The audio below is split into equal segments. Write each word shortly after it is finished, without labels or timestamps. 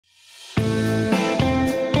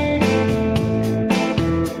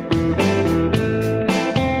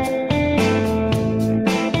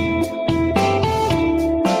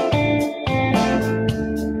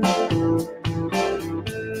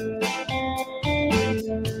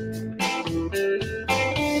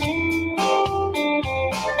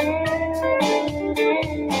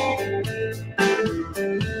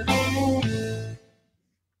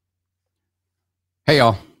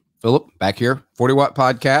Phillip, back here, 40 Watt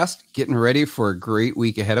Podcast, getting ready for a great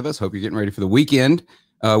week ahead of us. Hope you're getting ready for the weekend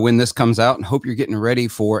when this comes out, and hope you're getting ready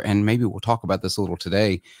for, and maybe we'll talk about this a little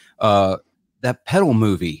today, that Pedal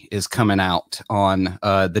movie is coming out on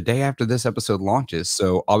the day after this episode launches,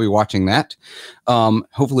 so I'll be watching that.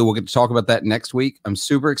 Hopefully we'll get to talk about that next week. I'm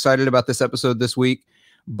super excited about this episode this week.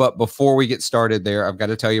 But before we get started there, I've got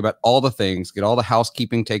to tell you about all the things, get all the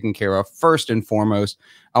housekeeping taken care of. First and foremost,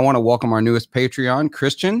 I want to welcome our newest Patreon,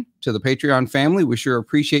 Christian, to the Patreon family. We sure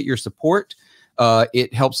appreciate your support.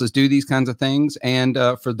 It helps us do these kinds of things. And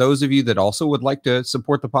for those of you that also would like to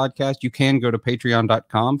support the podcast, you can go to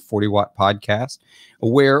patreon.com, 40 Watt Podcast,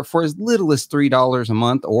 where for as little as $3 a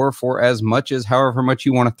month or for as much as however much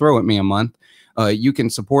you want to throw at me a month, you can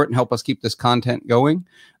support and help us keep this content going.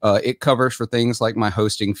 It covers for things like my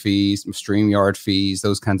hosting fees, StreamYard fees,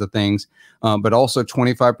 those kinds of things. But also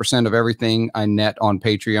 25% of everything I net on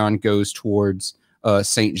Patreon goes towards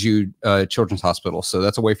St. Jude Children's Hospital. So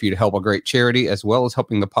that's a way for you to help a great charity as well as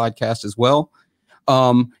helping the podcast as well.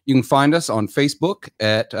 You can find us on Facebook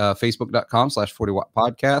at facebook.com/40 Watt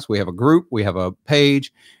Podcast. We have a group. We have a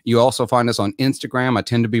page. You also find us on Instagram. I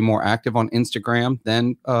tend to be more active on Instagram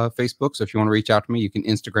than Facebook. So if you want to reach out to me, you can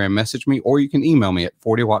Instagram message me, or you can email me at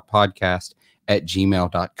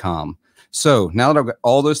 40wattpodcast@gmail.com. So now that I've got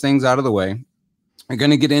all those things out of the way, I'm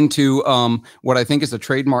going to get into what I think is a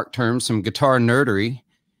trademark term, some guitar nerdery.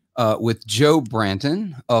 With Joe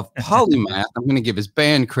Branton of Polymath. I'm going to give his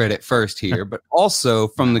band credit first here, but also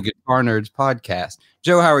from the Guitar Nerds podcast.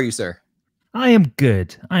 Joe, how are you, sir? I am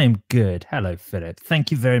good. I am good. Hello, Phillip.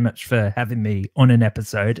 Thank you very much for having me on an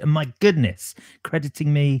episode. And my goodness,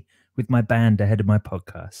 crediting me with my band ahead of my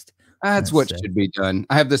podcast. That's what should be done.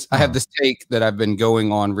 I have this take that I've been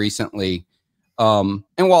going on recently. And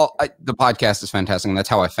while the podcast is fantastic, and that's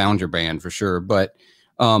how I found your band for sure, but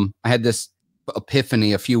I had this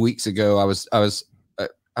epiphany a few weeks ago. I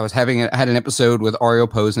had an episode with Ario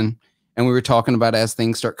Posen, and we were talking about as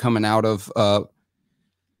things start coming out of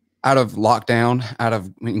lockdown,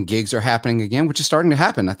 when gigs are happening again, which is starting to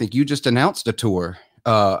happen. I think you just announced a tour.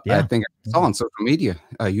 I think I saw on social media.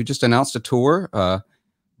 You just announced a tour,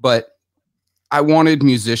 but I wanted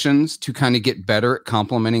musicians to kind of get better at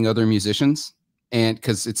complimenting other musicians, and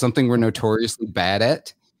because it's something we're notoriously bad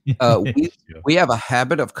at. We have a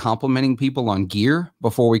habit of complimenting people on gear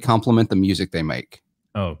before we compliment the music they make.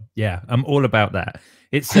 Oh yeah, I'm all about that.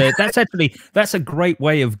 It's that's a great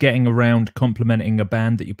way of getting around complimenting a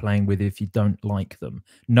band that you're playing with if you don't like them.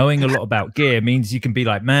 Knowing a lot about gear means you can be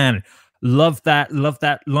like, man, love that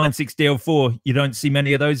Line 6 DL4. You don't see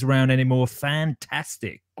many of those around anymore.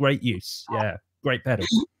 Fantastic, great use. Yeah, great pedal.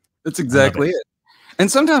 That's exactly it. And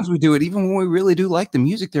sometimes we do it even when we really do like the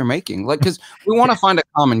music they're making, like, because we want to find a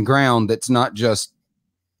common ground that's not just,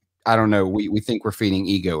 I don't know, we think we're feeding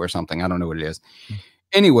ego or something. I don't know what it is.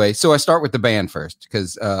 Anyway, so I start with the band first,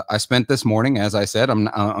 because I spent this morning, as I said, I'm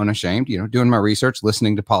unashamed, doing my research,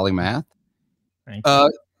 listening to Polymath.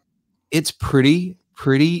 It's pretty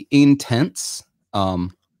intense.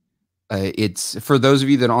 It's, for those of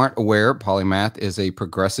you that aren't aware, Polymath is a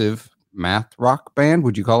progressive math rock band.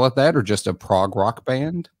 Would you call it that, or just a prog rock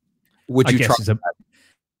band? Would you try?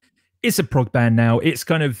 It's a prog band now. It's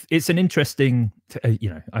an interesting,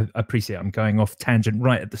 I appreciate I'm going off tangent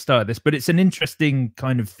right at the start of this, but it's an interesting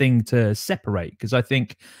kind of thing to separate, because I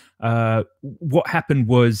think what happened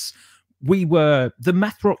was the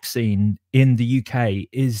math rock scene in the UK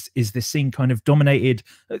is this scene kind of dominated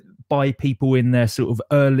by people in their sort of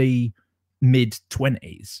early mid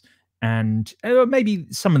 20s. And maybe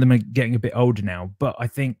some of them are getting a bit older now, but I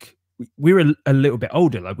think we were a little bit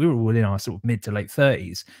older. Like, we were all in our sort of mid to late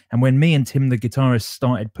 30s. And when me and Tim, the guitarist,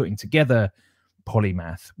 started putting together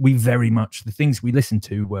Polymath, we very much, the things we listened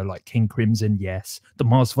to were like King Crimson, yes. The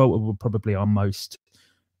Mars Volta were probably our most,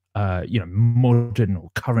 modern or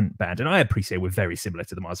current band. And I appreciate we're very similar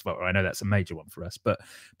to the Mars Volta. I know that's a major one for us, but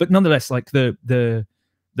nonetheless, like the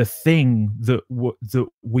thing that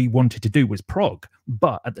we wanted to do was prog.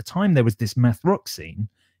 But at the time, there was this math rock scene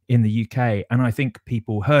in the UK, and I think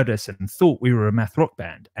people heard us and thought we were a math rock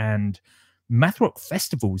band. And math rock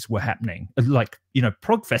festivals were happening. Like,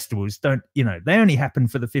 prog festivals they only happen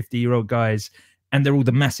for the 50-year-old guys, and they're all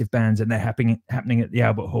the massive bands, and they're happening at the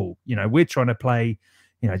Albert Hall. We're trying to play,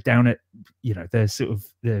 down at, the sort of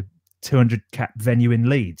the 200 cap venue in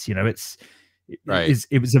Leeds.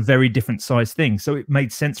 It was a very different size thing. So it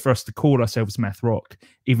made sense for us to call ourselves math rock,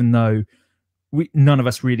 even though none of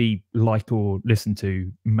us really like or listen to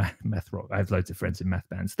math rock. I have loads of friends in math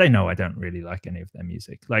bands. They know I don't really like any of their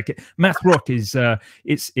music. Like math rock is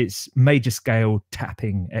it's major scale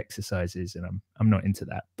tapping exercises, and I'm not into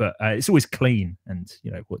that. But it's always clean, and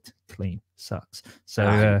you know what, clean sucks.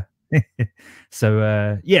 So so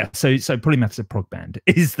Polymath's a prog band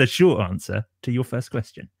is the short answer to your first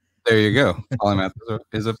question. There you go. Polymath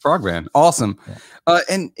is a prog band. Awesome. Yeah.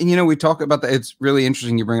 And you know, we talk about that. It's really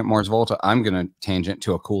interesting you bring up Mars Volta. I'm going to tangent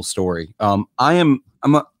to a cool story. Everyone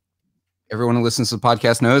who listens to the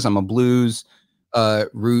podcast knows I'm a blues,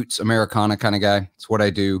 roots, Americana kind of guy. It's what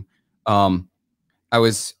I do. I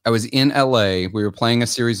was in LA. We were playing a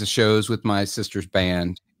series of shows with my sister's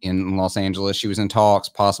band in Los Angeles. She was in talks,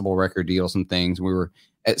 possible record deals and things. We were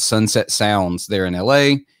at Sunset Sounds there in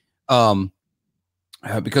LA.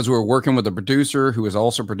 Because we were working with a producer who was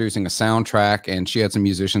also producing a soundtrack, and she had some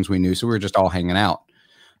musicians we knew, so we were just all hanging out.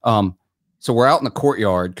 So we're out in the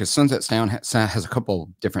courtyard because Sunset Sound has a couple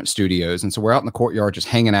different studios, and so we're out in the courtyard just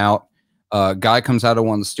hanging out. Guy comes out of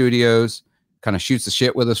one of the studios, kind of shoots the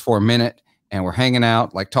shit with us for a minute, and we're hanging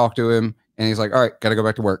out, like talk to him, and he's like, "All right, got to go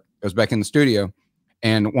back to work." Goes back in the studio,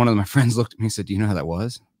 and one of my friends looked at me and said, "Do you know who that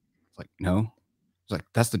was?" I was like, "No." I was like,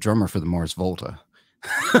 "That's the drummer for the Mars Volta."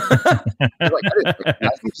 I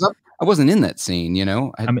wasn't in that scene, you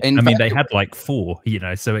know. I mean, they had like 4, you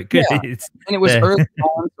know, so it could. Yeah. And it was early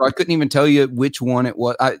on, so I couldn't even tell you which one it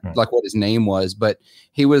was. Like what his name was, but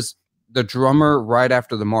he was the drummer right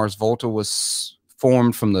after the Mars Volta was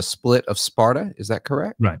formed from the split of Sparta. Is that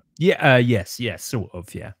correct? Right. Yeah. Yes. Sort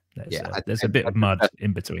of. Yeah. There's a bit of mud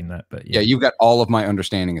in between that, but yeah, you've got all of my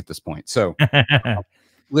understanding at this point. So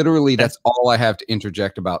literally, that's all I have to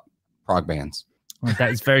interject about prog bands. Well,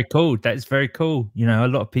 that is very cool. That is very cool. You know, a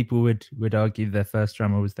lot of people would argue their first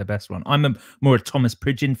drummer was their best one. I'm more a Thomas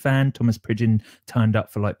Pridgen fan. Thomas Pridgen turned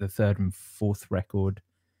up for like the 3rd and 4th record.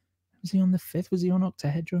 Was he on the 5th? Was he on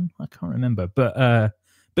Octahedron? I can't remember. But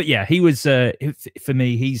yeah, he was. For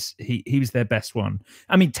me, he was their best one.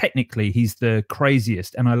 I mean, technically, he's the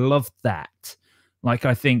craziest, and I love that. Like,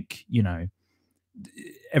 I think, you know,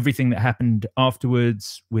 everything that happened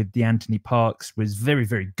afterwards with the Anthony Parks was very,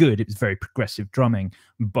 very good. It was very progressive drumming,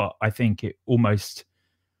 but I think it lost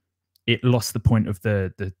the point of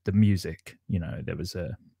the music. You know, there was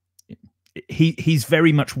he's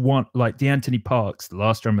very much one, like the Anthony Parks, the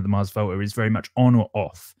last drummer of the Mars Volta, is very much on or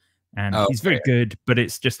off, and he's very good, but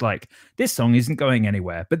it's just like, this song isn't going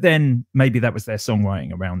anywhere. But then maybe that was their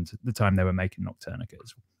songwriting around the time they were making Nocturnica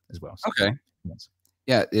as well. So, okay.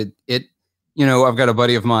 Yeah, it you know, I've got a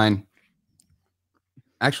buddy of mine.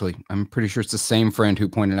 Actually, I'm pretty sure it's the same friend who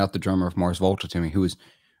pointed out the drummer of Mars Volta to me, who was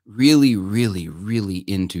really, really, really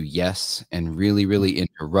into Yes and really, really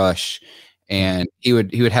into Rush. And he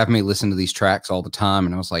would have me listen to these tracks all the time.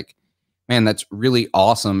 And I was like, man, that's really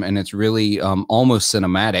awesome. And it's really almost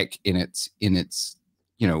cinematic in its,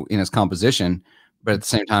 you know, in its composition. But at the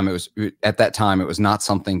same time, at that time, it was not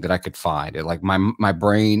something that I could find. Like my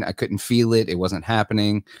brain, I couldn't feel it. It wasn't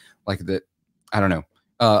happening. Like that. I don't know.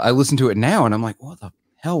 I listen to it now and I'm like, what the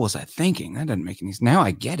hell was I thinking? That doesn't make any sense. Now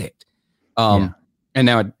I get it. And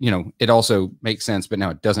now, you know, it also makes sense, but now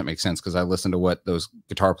it doesn't make sense because I listen to what those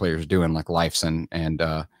guitar players are doing, like Lifeson and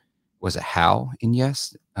was it How in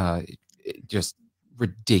Yes? Just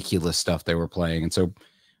ridiculous stuff they were playing. And so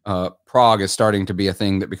prog is starting to be a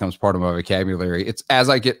thing that becomes part of my vocabulary. It's as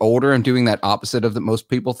I get older, I'm doing that opposite of that most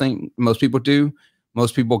people think most people do.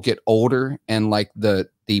 Most people get older and like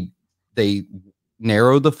they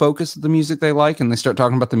narrow the focus of the music they like, and they start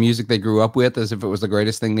talking about the music they grew up with as if it was the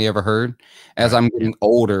greatest thing they ever heard. As I'm getting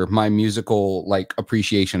older, my musical like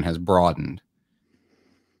appreciation has broadened.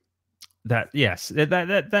 That's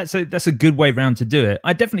a good way round to do it.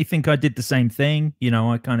 I definitely think I did the same thing. You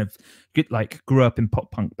know, I kind of grew up in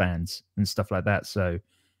pop punk bands and stuff like that. So,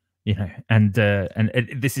 you know, and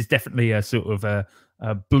this is definitely a sort of a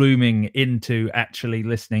blooming into actually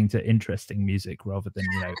listening to interesting music rather than,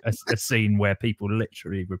 you know, a scene where people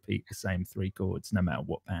literally repeat the same 3 chords no matter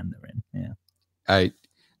what band they're in. Yeah.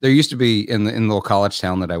 There used to be in the little college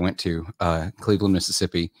town that I went to, Cleveland,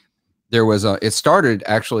 Mississippi. There was it started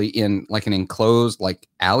actually in like an enclosed like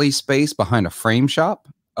alley space behind a frame shop.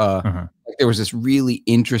 Like there was this really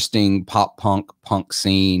interesting pop punk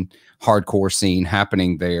scene, hardcore scene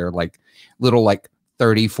happening there, like little like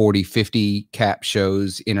 30, 40, 50 cap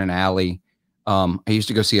shows in an alley. I used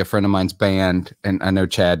to go see a friend of mine's band, and I know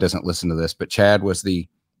Chad doesn't listen to this, but Chad was the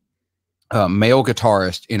male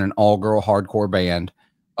guitarist in an all-girl hardcore band.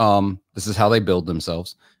 This is how they build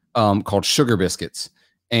themselves, called Sugar Biscuits.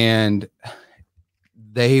 And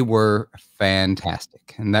they were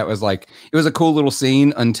fantastic. And that was like, it was a cool little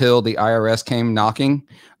scene until the IRS came knocking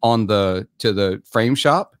on to the frame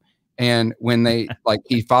shop. And when they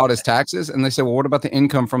he filed his taxes and they said, well, what about the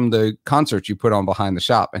income from the concerts you put on behind the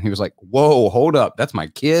shop? And he was like, whoa, hold up. That's my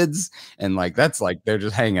kids. And that's like, they're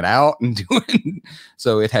just hanging out and doing.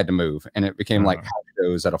 So it had to move. And it became like house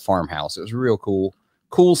shows at a farmhouse. It was real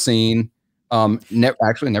cool scene.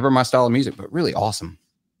 Actually never my style of music, but really awesome.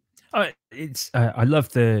 I love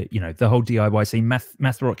the the whole DIY scene.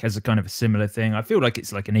 Math rock has a kind of a similar thing. I feel like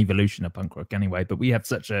it's like an evolution of punk rock anyway. But we have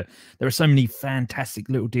there are so many fantastic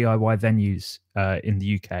little DIY venues in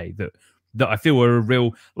the UK that I feel are a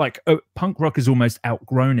real punk rock has almost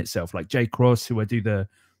outgrown itself. Like Jay Cross, who I do the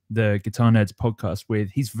Guitar Nerds podcast with,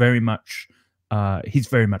 he's very much a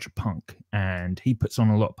punk, and he puts on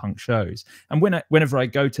a lot of punk shows. And whenever I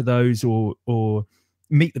go to those or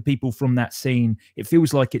meet the people from that scene, it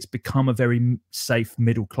feels like it's become a very safe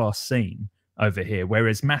middle class scene over here,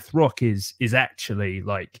 whereas math rock is actually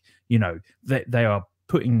like, they are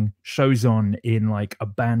putting shows on in like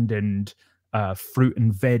abandoned fruit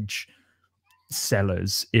and veg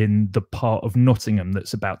cellars in the part of Nottingham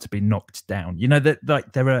that's about to be knocked down. That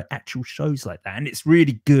like there are actual shows like that, and it's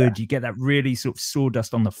really good. You get that really sort of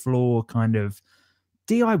sawdust on the floor kind of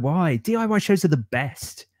DIY shows are the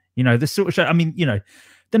best. The sort of show, I mean,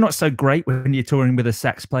 they're not so great when you're touring with a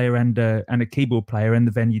sax player and a keyboard player and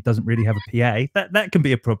the venue doesn't really have a PA. That can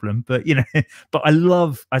be a problem, but but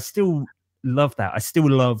I still love that. I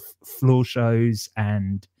still love floor shows,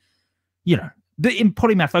 and in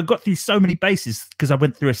Polymath, I got through so many bases because I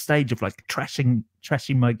went through a stage of like trashing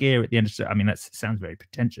my gear at the end of. I mean, that sounds very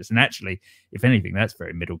pretentious, and actually, if anything, that's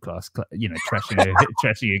very middle class.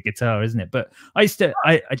 Trashing a guitar, isn't it? But I used to.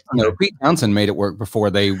 Pete Townsend made it work before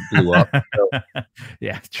they blew up. So.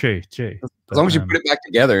 Yeah, true. As long as you put it back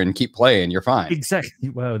together and keep playing, you're fine. Exactly.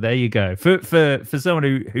 Well, there you go. For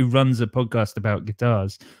someone who runs a podcast about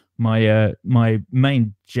guitars. My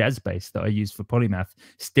main jazz bass that I use for Polymath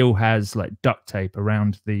still has like duct tape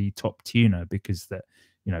around the top tuner because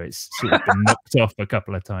it's sort of been knocked off a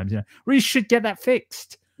couple of times. We should get that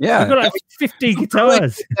fixed. Yeah, I've got like 50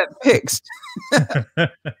 guitars. Get that fixed.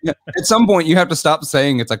 At some point, you have to stop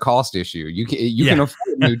saying it's a cost issue. You can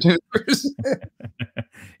afford new tuners.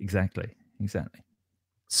 Exactly.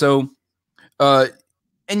 So,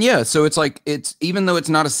 so it's like even though it's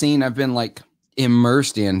not a scene I've been like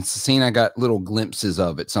immersed in, it's a scene I got little glimpses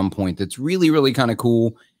of at some point that's really, really kind of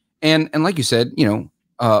cool. And like you said,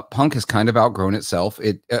 punk has kind of outgrown itself.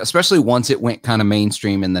 It especially once it went kind of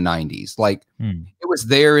mainstream in the 90s. Like it was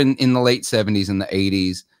there in the late 70s and the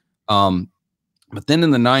 80s. But then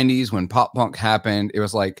in the 90s when pop punk happened, it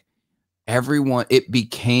was like it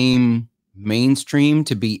became mainstream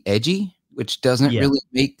to be edgy, which doesn't really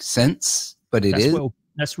make sense, but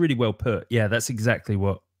that's really well put. Yeah, that's exactly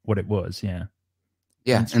what it was.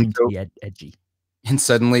 Yeah, and so, edgy. And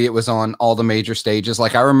suddenly it was on all the major stages.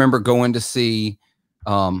 Like I remember going to see,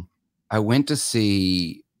 I went to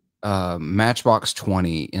see Matchbox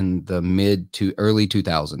 20 in the mid to early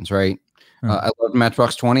 2000s, right? I love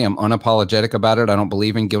Matchbox 20. I'm unapologetic about it. I don't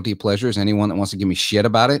believe in guilty pleasures. Anyone that wants to give me shit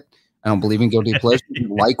about it, I don't believe in guilty pleasures.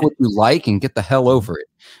 You like what you like and get the hell over it.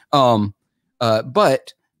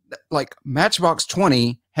 But like Matchbox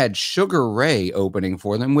 20 had Sugar Ray opening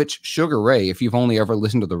for them, which Sugar Ray, if you've only ever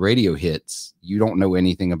listened to the radio hits, you don't know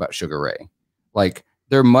anything about Sugar Ray. Like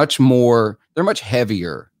they're much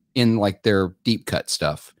heavier in like their deep cut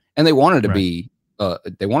stuff. And they wanted to be a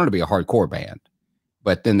hardcore band,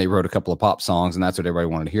 but then they wrote a couple of pop songs and that's what everybody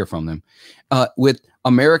wanted to hear from them. With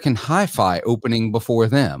American Hi-Fi opening before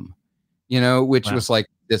them, which was like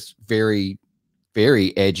this very,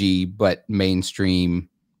 very edgy, but mainstream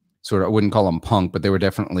sort of, I wouldn't call them punk, but they were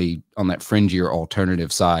definitely on that fringier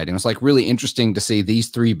alternative side. And it's like really interesting to see these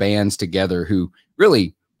three bands together who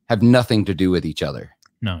really have nothing to do with each other.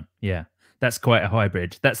 No. Yeah. That's quite a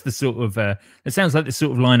hybrid. That's the sort of, it sounds like the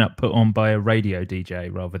sort of lineup put on by a radio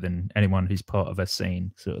DJ rather than anyone who's part of a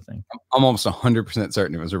scene sort of thing. I'm almost 100%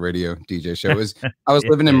 certain it was a radio DJ show. I was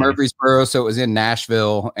living in Murfreesboro, so it was in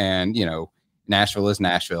Nashville, and Nashville is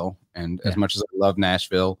Nashville. And as much as I love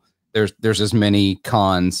Nashville, there's as many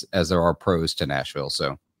cons as there are pros to Nashville.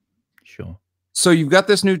 So sure. So you've got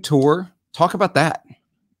this new tour. Talk about that.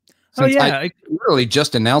 Since I literally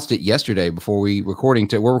just announced it yesterday before we're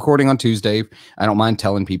recording on Tuesday. I don't mind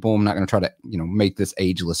telling people. I'm not going to try to, make this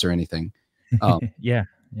ageless or anything. Yeah.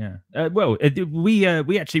 Well, we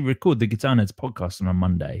actually record the Guitar Nerds podcast on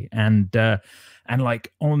Monday, and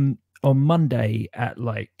like on Monday at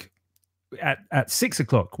 6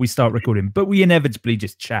 o'clock we start recording, but we inevitably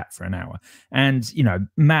just chat for an hour. And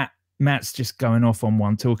Matt Matt's just going off on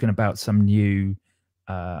one, talking about some new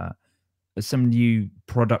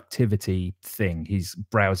productivity thing, his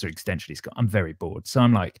browser extension he's got. I'm very bored, so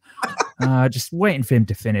I'm like, just waiting for him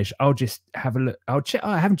to finish. I'll just have a look. I'll check.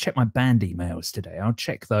 I haven't checked my band emails today. I'll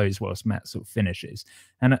check those whilst Matt sort of finishes.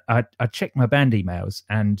 And I check my band emails,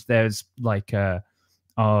 and there's like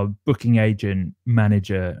our booking agent,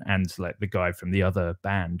 manager, and like the guy from the other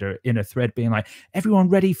band are in a thread being like, everyone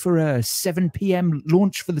ready for a 7 p.m.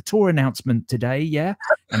 launch for the tour announcement today, yeah?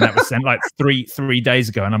 And that was sent like three days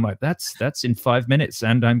ago. And I'm like, that's in 5 minutes,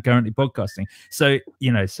 and I'm currently podcasting. So,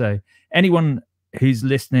 you know, so anyone who's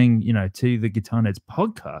listening, you know, to the Guitar Nerds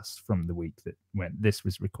podcast from the week that when this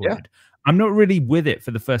was recorded, I'm not really with it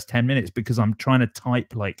for the first 10 minutes because I'm trying to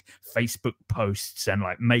type like Facebook posts and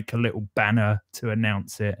like make a little banner to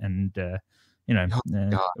announce it, and you know,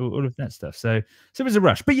 all of that stuff. So it was a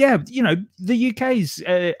rush. But yeah, you know, the UK's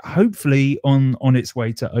hopefully on its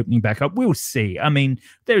way to opening back up. We'll see. I mean,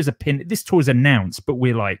 there's a pin. This tour's announced, but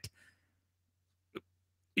we're like,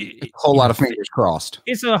 a whole lot of fingers crossed.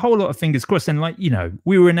 It's a whole lot of fingers crossed. And like, you know,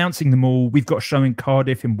 we were announcing them all. We've got a show in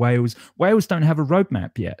Cardiff, in Wales. Wales don't have a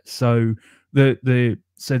roadmap yet. So the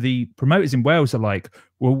promoters in Wales are like,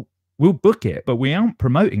 well, we'll book it, but we aren't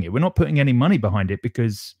promoting it. We're not putting any money behind it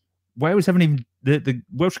because Wales haven't even, the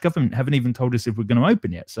Welsh government haven't even told us if we're going to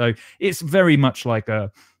open yet. So it's very much like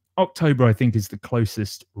October, I think, is the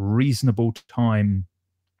closest reasonable time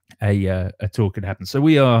a tour could happen. So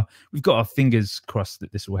we've got our fingers crossed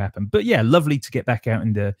that this will happen. But yeah, lovely to get back out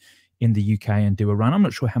in the UK and do a run. I'm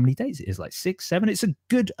not sure how many days it is, like 6, 7. It's a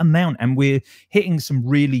good amount, and we're hitting some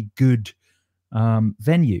really good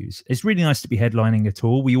venues. It's really nice to be headlining a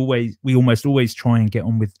tour. We almost always try and get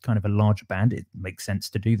on with kind of a larger band. It makes sense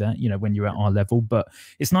to do that, you know, when you're at our level. But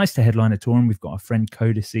it's nice to headline a tour, and we've got our friend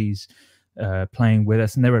Codices playing with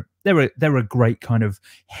us, and they're a great kind of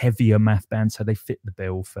heavier math band, so they fit the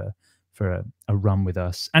bill for a run with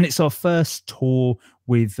us. And it's our first tour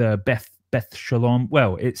with Beth Shalom.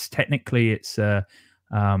 Well, it's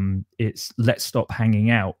Let's Stop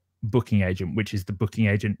Hanging Out booking agent, which is the booking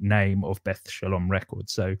agent name of Beth Shalom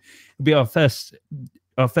Records. So it'll be our first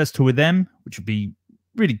tour with them, which will be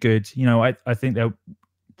really good. You know, I think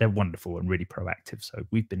they're wonderful and really proactive, so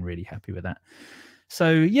we've been really happy with that.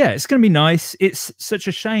 So yeah, it's going to be nice. It's such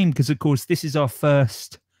a shame because, of course, this is our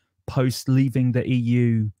first post leaving the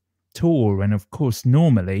EU tour, and of course,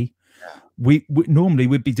 normally we'd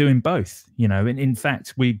be doing both. You know, and in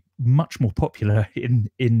fact, we're much more popular in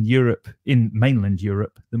Europe, in mainland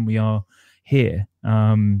Europe, than we are here.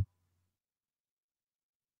 You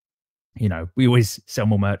know, we always sell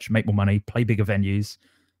more merch, make more money, play bigger venues,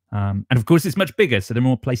 and of course, it's much bigger, so there are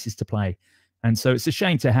more places to play. And so it's a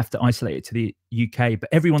shame to have to isolate it to the UK, but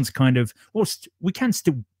everyone's kind of, well, we can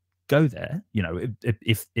still go there, you know,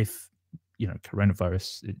 if you know,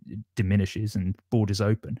 coronavirus diminishes and borders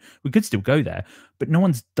open, we could still go there, but no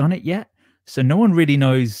one's done it yet. So no one really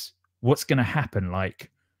knows what's going to happen.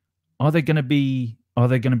 Like, are we going to be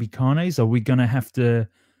carnets? Are we going to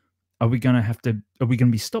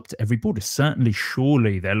be stopped at every border? Certainly,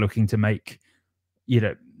 surely they're looking to make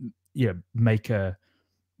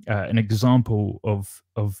an example of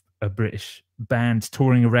a British band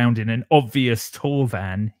touring around in an obvious tour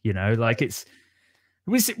van, you know, like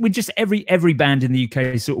we're just every band in the UK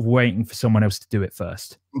is sort of waiting for someone else to do it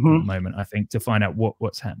first at the moment, I think, to find out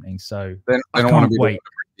what's happening. So I don't want to wait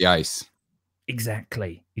the ice.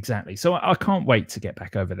 Exactly. So I can't wait to get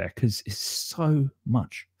back over there because it's so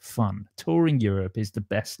much fun. Touring Europe is the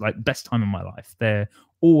best time of my life. They're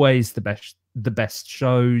always the best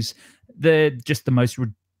shows. They're just the most,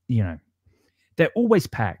 you know, they're always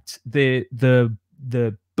packed. The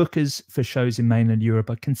bookers for shows in mainland Europe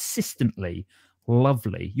are consistently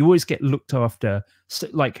lovely. You always get looked after. So,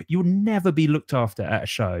 like, you'll never be looked after at a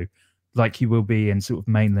show like you will be in sort of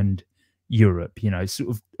mainland Europe, you know, sort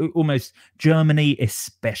of almost Germany,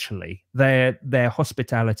 especially. Their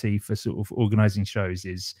hospitality for sort of organizing shows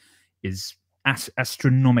is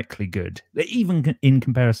astronomically good, even in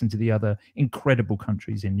comparison to the other incredible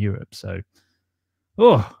countries in Europe. So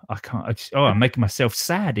I'm making myself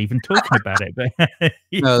sad even talking about it. But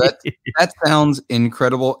no, that sounds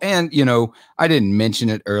incredible. And, you know, I didn't mention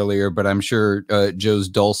it earlier, but I'm sure Joe's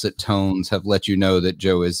dulcet tones have let you know that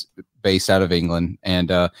Joe is based out of England.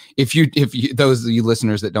 And if you those of you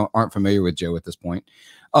listeners that aren't familiar with Joe at this point,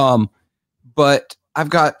 but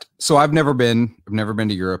I've never been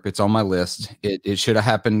to Europe. It's on my list. It should have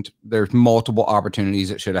happened. There's multiple opportunities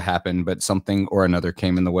it should have happened, but something or another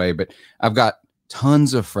came in the way. But I've got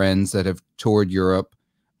tons of friends that have toured Europe.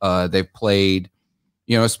 They've played,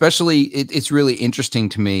 you know, especially it's really interesting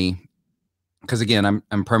to me because again,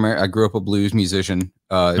 I grew up a blues musician.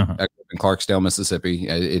 I grew up in Clarksdale, Mississippi.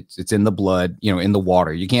 It's in the blood, you know, in the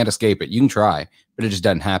water. You can't escape it. You can try, but it just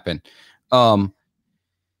doesn't happen. And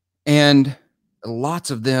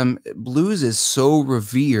lots of them, blues is so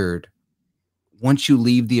revered once you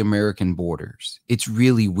leave the American borders. It's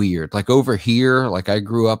really weird. Like over here, like I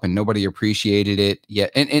grew up and nobody appreciated it yet.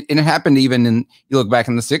 And it happened even in, you look back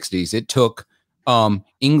in the 60s, it took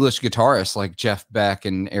English guitarists like Jeff Beck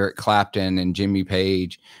and Eric Clapton and Jimmy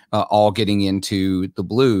Page all getting into the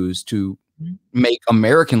blues to make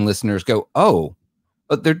American listeners go, oh,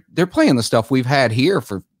 but they're playing the stuff we've had here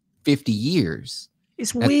for 50 years.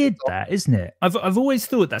 It's weird, that, isn't it? I've always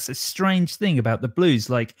thought that's a strange thing about the blues.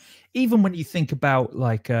 Like, even when you think about,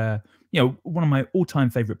 like, you know, one of my all-time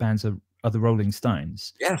favorite bands are the Rolling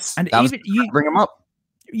Stones. Yes, and even you bring them up.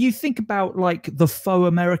 You think about, like, the faux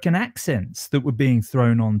American accents that were being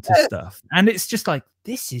thrown onto stuff, and it's just like,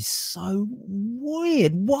 this is so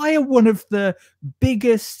weird. Why are one of the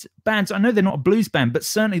biggest bands? I know they're not a blues band, but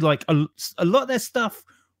certainly, like, a lot of their stuff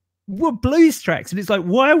were blues tracks, and it's like,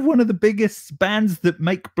 why are one of the biggest bands that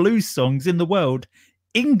make blues songs in the world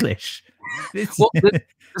English? Well,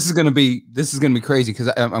 this is gonna be crazy, because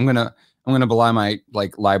I'm gonna belie my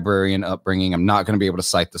like librarian upbringing. I'm not gonna be able to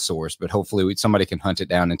cite the source, but hopefully somebody can hunt it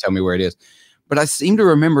down and tell me where it is. But I seem to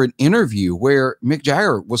remember an interview where Mick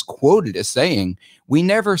Jagger was quoted as saying, "We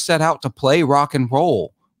never set out to play rock and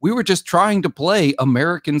roll. We were just trying to play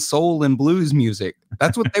American soul and blues music.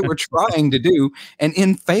 That's what they were trying to do. And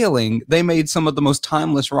in failing, they made some of the most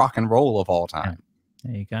timeless rock and roll of all time."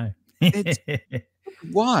 There you go. It's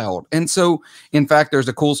wild. And so, in fact, there's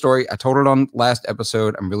a cool story. I told it on last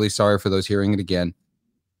episode. I'm really sorry for those hearing it again.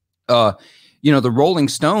 You know, the Rolling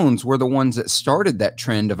Stones were the ones that started that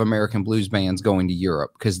trend of American blues bands going to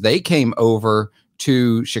Europe, because they came over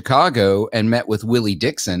to Chicago and met with Willie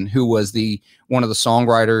Dixon, who was one of the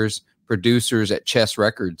songwriters, producers at Chess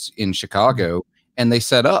Records in Chicago. And they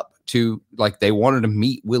set up to, like, they wanted to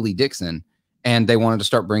meet Willie Dixon, and they wanted to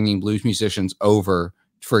start bringing blues musicians over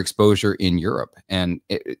for exposure in Europe. And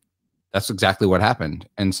that's exactly what happened.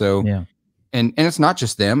 And so, yeah. And it's not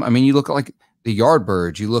just them. I mean, you look at like the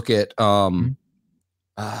Yardbirds, you look at,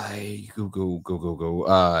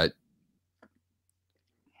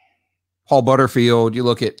 Paul Butterfield, you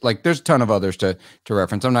look at, like, there's a ton of others to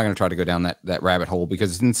reference. I'm not going to try to go down that rabbit hole,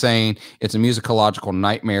 because it's insane. It's a musicological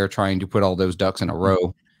nightmare trying to put all those ducks in a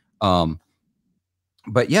row.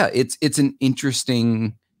 But yeah, it's an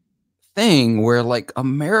interesting thing where, like,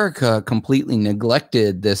 America completely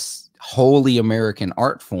neglected this wholly American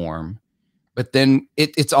art form. But then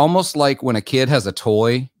it's almost like when a kid has a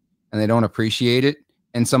toy and they don't appreciate it,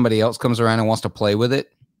 and somebody else comes around and wants to play with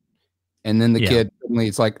it. And then the kid, suddenly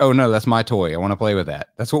it's like, oh no, that's my toy. I want to play with that.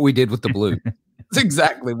 That's what we did with the blues. That's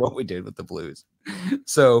exactly what we did with the blues.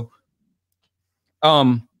 So,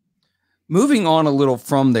 moving on a little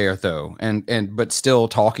from there though, but still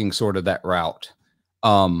talking sort of that route.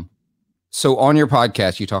 So on your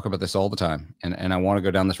podcast, you talk about this all the time, and I want to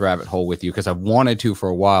go down this rabbit hole with you, because I've wanted to for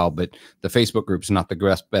a while, but the Facebook group's not the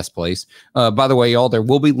best place. By the way, y'all, there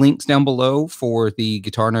will be links down below for the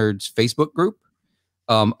Guitar Nerds Facebook group.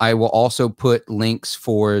 I will also put links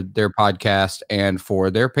for their podcast and for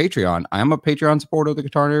their Patreon. I'm a Patreon supporter of the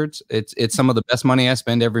Guitar Nerds. It's some of the best money I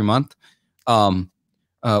spend every month.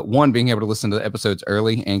 One, being able to listen to the episodes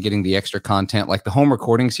early and getting the extra content, like the home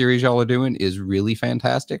recording series y'all are doing, is really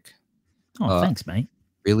fantastic. Oh, thanks, mate.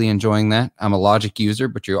 Really enjoying that. I'm a Logic user,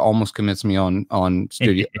 but you almost convinced me on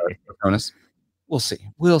Studio Bonus. We'll see.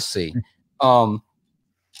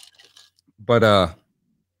 But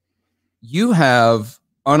you have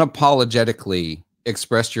unapologetically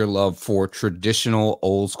expressed your love for traditional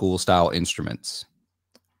old school style instruments.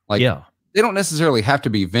 Like, they don't necessarily have to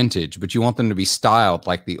be vintage, but you want them to be styled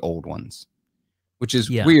like the old ones, which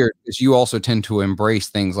is weird, because you also tend to embrace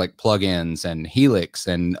things like plugins and Helix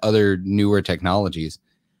and other newer technologies.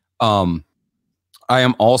 I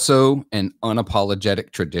am also an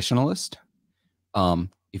unapologetic traditionalist.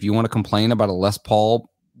 If you want to complain about a Les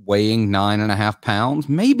Paul weighing 9.5 pounds,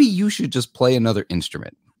 maybe you should just play another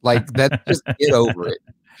instrument. Like that, just get over it.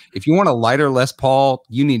 If you want a lighter Les Paul,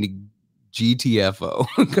 you need a GTFO,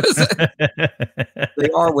 because they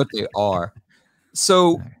are what they are.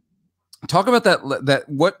 So talk about that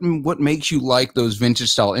what makes you like those vintage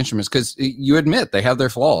style instruments, because you admit they have their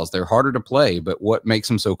flaws. They're harder to play, but what makes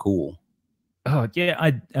them so cool? Oh yeah,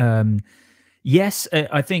 I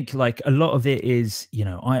think, like, a lot of it is, you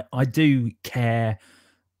know, I do care.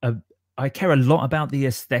 I care a lot about the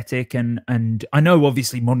aesthetic, and I know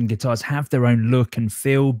obviously modern guitars have their own look and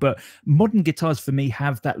feel, but modern guitars for me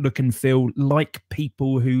have that look and feel like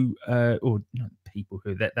people who or not people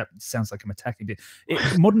who, that sounds like I'm attacking it.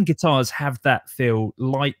 Modern guitars have that feel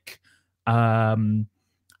like a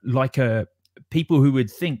people who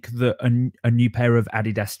would think that a new pair of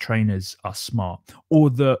Adidas trainers are smart,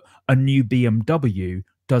 or that a new BMW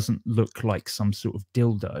doesn't look like some sort of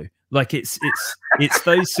dildo. Like it's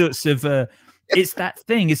those sorts of it's that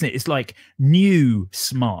thing, isn't it? It's like new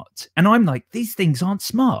smart, and I'm like, these things aren't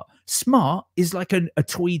smart. Smart is like a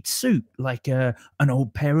tweed suit, like an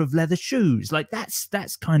old pair of leather shoes. Like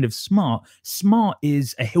that's kind of smart. Smart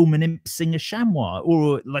is a Hillman Imp Singer Chamois,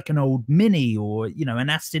 or like an old Mini, or an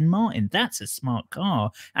Aston Martin. That's a smart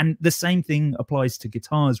car. And the same thing applies to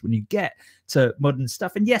guitars when you get to modern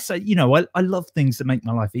stuff. And yes, I love things that make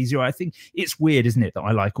my life easier. I think it's weird, isn't it, that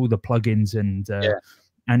I like all the plugins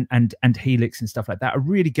and Helix and stuff like that. I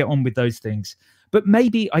really get on with those things. But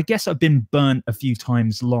maybe, I guess I've been burnt a few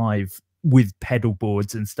times live with pedal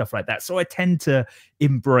boards and stuff like that. So I tend to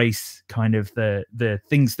embrace kind of the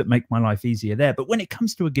things that make my life easier there. But when it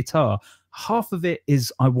comes to a guitar, half of it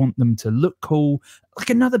is I want them to look cool. Like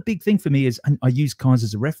another big thing for me is, and I use cars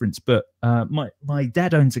as a reference, but my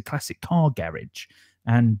dad owns a classic car garage.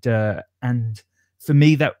 And for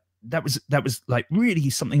me, that was like really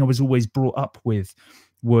something I was always brought up with,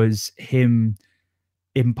 was him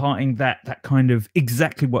imparting that kind of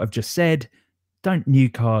exactly what I've just said. Don't new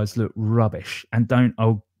cars look rubbish, and don't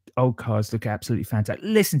old cars look absolutely fantastic.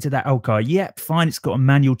 Listen to that old car. Yep, fine, it's got a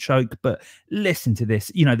manual choke, but listen to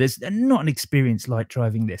this. There's not an experience like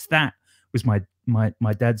driving this. That was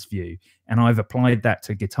my dad's view, and I've applied that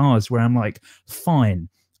to guitars, where I'm like, fine,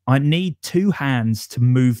 I need two hands to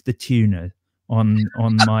move the tuner on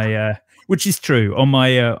my which is true, on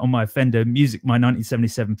my Fender Music, my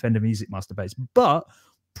 1977 Fender Music Master bass, but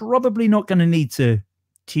probably not going to need to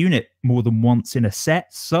tune it more than once in a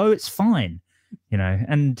set, so it's fine,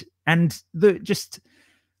 and I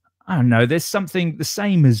don't know, there's something the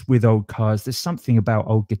same as with old cars. There's something about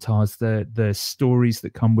old guitars, the stories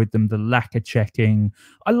that come with them, the lacquer checking.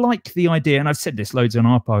 I like the idea, and I've said this loads on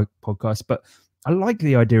our podcast, but I like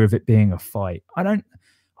the idea of it being a fight.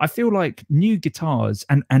 I feel like new guitars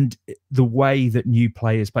and the way that new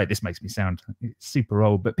players play, this makes me sound super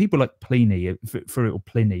old, but people like Pliny,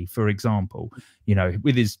 for example,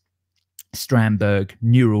 with his Strandberg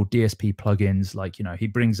neural DSP plugins, like, he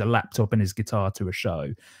brings a laptop and his guitar to a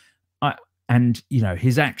show. And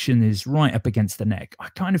his action is right up against the neck. I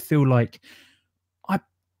kind of feel like,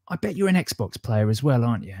 I bet you're an Xbox player as well,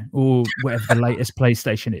 aren't you? Or whatever the latest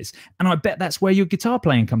PlayStation is. And I bet that's where your guitar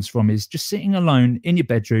playing comes from, is just sitting alone in your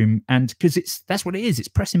bedroom. And because that's what it is. It's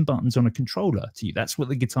pressing buttons on a controller to you. That's what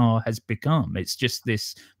the guitar has become. It's just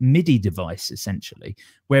this MIDI device, essentially.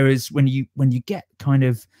 Whereas when you get kind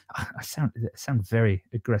of, I sound very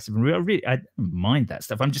aggressive, and I don't mind that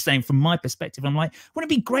stuff. I'm just saying, from my perspective, I'm like,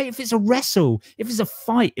 wouldn't it be great if it's a wrestle, if it's a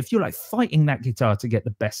fight, if you're like fighting that guitar to get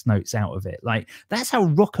the best notes out of it? Like, that's how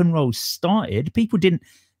rock and roll started. People didn't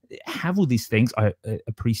have all these things. I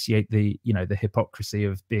appreciate the hypocrisy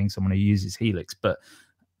of being someone who uses Helix, but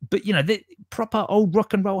the proper old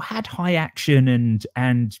rock and roll had high action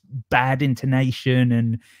and bad intonation,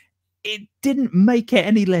 and it didn't make it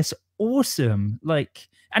any less awesome. Like,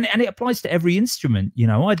 and it applies to every instrument.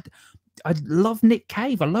 I love Nick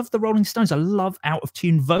Cave. I love the Rolling Stones. I love out of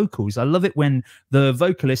tune vocals. I love it when the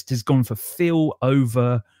vocalist has gone for feel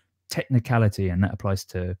over technicality, and that applies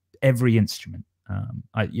to every instrument.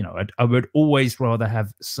 I would always rather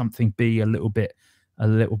have something be a little bit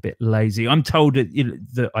lazy. I'm told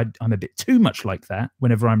that I'm a bit too much like that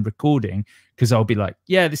whenever I'm recording, because I'll be like,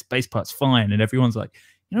 yeah, this bass part's fine, and everyone's like,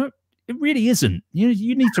 it really isn't.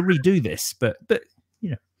 You need to redo this. But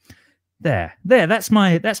that's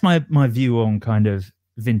my view on kind of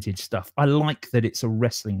vintage stuff. I like that it's a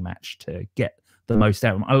wrestling match to get the most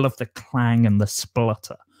out of them. I love the clang and the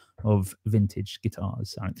splutter of vintage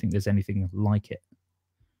guitars. I don't think there's anything like it.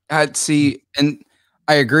 I'd see, and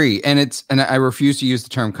I agree. And I refuse to use the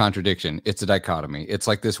term contradiction. It's a dichotomy. It's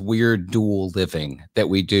like this weird dual living that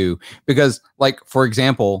we do, because, like, for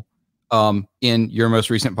example, in your most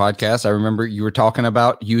recent podcast, I remember you were talking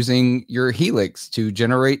about using your Helix to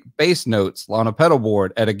generate bass notes on a pedal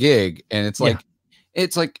board at a gig. And it's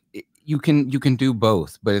like, you can do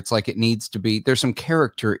both, but it's like, it needs to be, there's some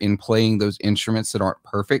character in playing those instruments that aren't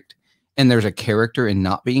perfect. And there's a character in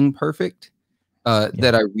not being perfect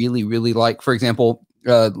that I really, really like. For example,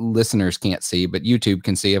 listeners can't see, but YouTube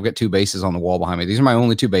can see. I've got two basses on the wall behind me. These are my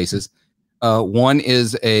only two basses. One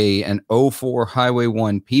is an 04 Highway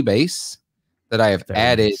 1 P bass that I have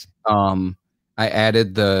added I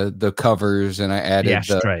added the covers and I The added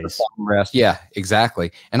the ashtrays. rest. Yeah,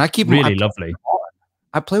 exactly. And I keep them, Really lovely.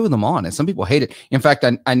 I play with them on, and some people hate it. In fact,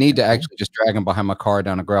 I need to Cool. actually just drag them behind my car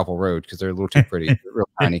down a gravel road because they're a little too pretty. They're real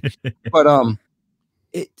tiny. But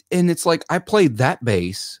it's like I played that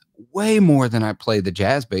bass way more than I played the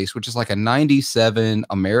jazz bass, which is like a 97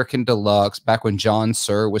 American Deluxe back when John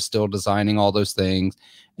Suhr was still designing all those things.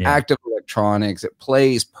 Yeah. Active electronics. It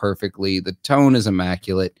plays perfectly. The tone is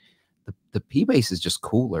immaculate. The P bass is just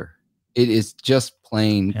cooler. It is just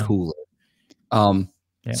plain cooler.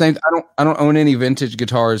 Same. I don't own any vintage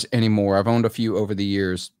guitars anymore. I've owned a few over the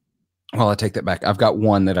years. Well, I take that back. I've got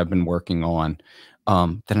one that I've been working on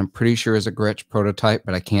that I'm pretty sure is a Gretsch prototype,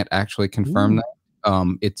 but I can't actually confirm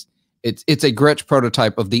that. It's a Gretsch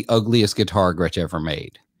prototype of the ugliest guitar Gretsch ever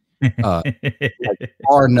made. Like,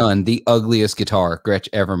 bar none, the ugliest guitar Gretsch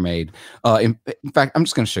ever made. In fact, I'm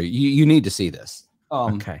just going to show you. You need to see this.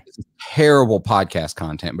 Okay. It's terrible podcast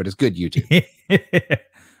content, but it's good YouTube.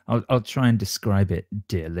 I'll try and describe it,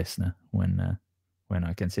 dear listener, when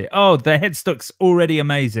I can see it. Oh, the headstock's already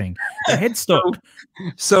amazing. The headstock.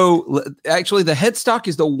 So actually, the headstock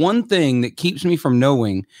is the one thing that keeps me from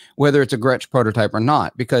knowing whether it's a Gretsch prototype or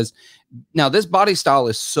not, because now this body style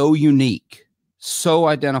is so unique, so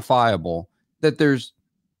identifiable that there's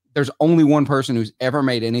only one person who's ever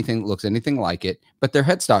made anything that looks anything like it, but their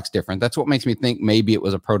headstock's different. That's what makes me think maybe it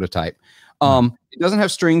was a prototype. It doesn't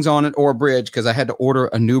have strings on it or a bridge because I had to order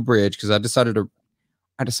a new bridge because I decided to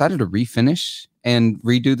refinish and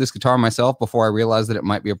redo this guitar myself before I realized that it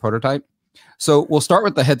might be a prototype. So we'll start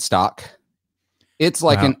with the headstock. It's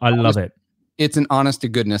like I love it. It's an honest to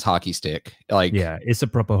goodness hockey stick. Like, yeah, it's a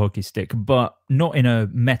proper hockey stick, but not in a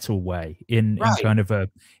metal way. In kind of a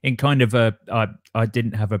I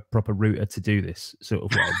didn't have a proper router to do this sort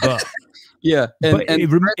of way, but yeah, but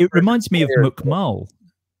it reminds me of McMull.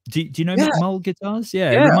 Do you know McMull guitars? Yeah,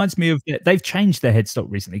 it reminds me of. They've changed their headstock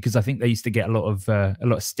recently because I think they used to get a lot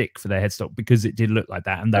of stick for their headstock because it did look like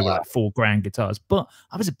that, and they were like $4,000 guitars. But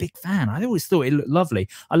I was a big fan. I always thought it looked lovely.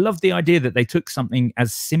 I love the idea that they took something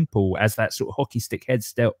as simple as that sort of hockey stick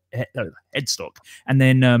headstock, and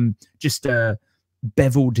then just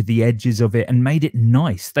beveled the edges of it and made it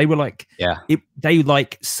nice. They were like, they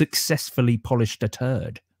like successfully polished a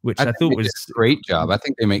turd. Which I thought was a great job. I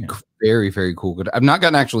think they make very, very cool good. I've not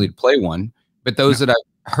gotten actually to play one, but those that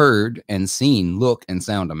I've heard and seen look and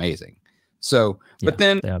sound amazing. So, but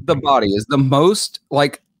then the body is the most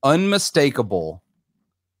like unmistakable,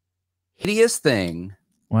 hideous thing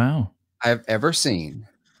I've ever seen.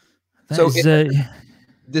 So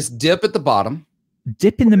this dip at the bottom,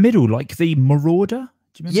 dip in the middle, like the Marauder.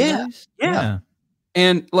 Do you remember those? Yeah.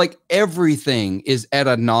 And like everything is at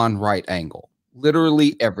a non-right angle.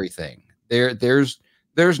 Literally everything. There's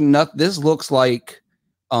not. This looks like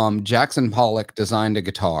Jackson Pollock designed a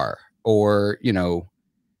guitar, or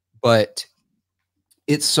but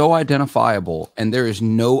it's so identifiable, and there is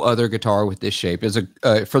no other guitar with this shape. As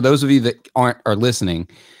for those of you that are listening,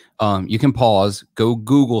 you can pause, go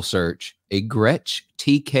Google search a Gretsch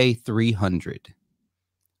TK300.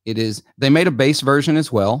 It is. They made a bass version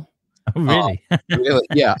as well. Oh, really? Really?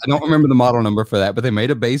 Yeah, I don't remember the model number for that, but they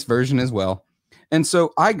made a bass version as well. And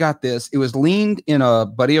so I got this. It was leaned in a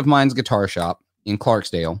buddy of mine's guitar shop in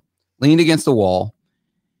Clarksdale, leaned against the wall.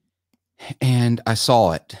 And I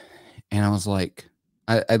saw it. And I was like,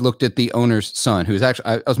 I looked at the owner's son, who's actually,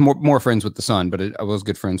 I was more friends with the son, but I was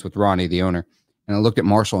good friends with Ronnie, the owner. And I looked at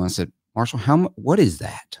Marshall and I said, Marshall, what is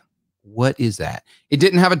that? What is that? It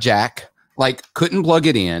didn't have a jack, like couldn't plug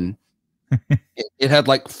it in. It had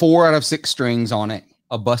like 4 out of 6 strings on it,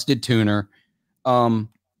 a busted tuner.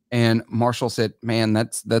 And Marshall said, man,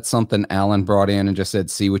 that's something Alan brought in and just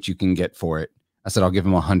said, see what you can get for it. I said, I'll give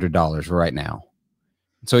him $100 right now.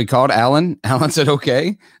 So he called Alan. Alan said,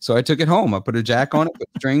 okay. So I took it home. I put a jack on it, put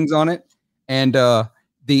strings on it. And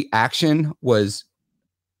the action was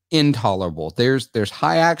intolerable. There's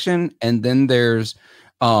high action, and then there's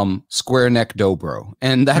square neck dobro.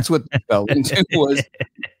 And that's what it fell into, was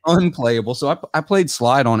unplayable. So I played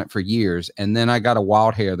slide on it for years. And then I got a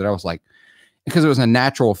wild hair that I was like, because it was a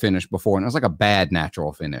natural finish before, and it was like a bad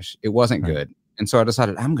natural finish. It wasn't good. And so I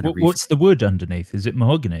decided I'm going to. What's the wood underneath? Is it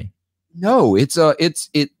mahogany? No, it's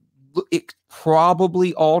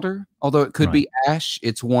probably alder, although it could be ash.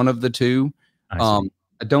 It's one of the two. I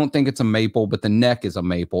don't think it's a maple, but the neck is a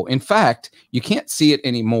maple. In fact, you can't see it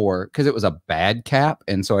anymore because it was a bad cap,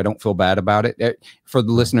 and so I don't feel bad about it. For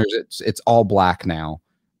the listeners, it's all black now.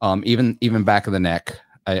 Even back of the neck,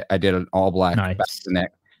 I did an all black back of the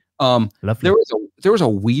neck. There was a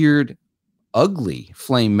weird, ugly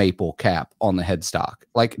flame maple cap on the headstock,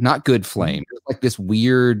 like not good flame, like this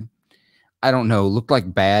weird I don't know, looked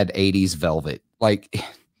like bad 80s velvet. Like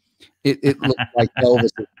it looked like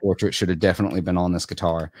Elvis's portrait should have definitely been on this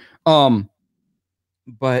guitar.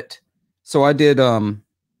 But so I did a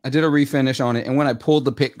refinish on it, and when I pulled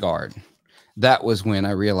the pick guard, that was when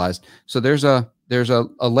I realized. So there's a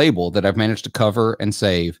label that I've managed to cover and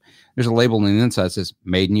save. There's a label on the inside that says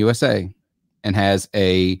 "Made in USA" and has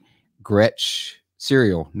a Gretsch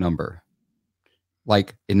serial number.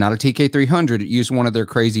 Like, not a TK300. It used one of their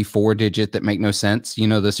crazy 4-digit that make no sense. You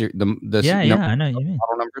know, the I know you mean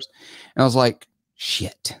model numbers. And I was like,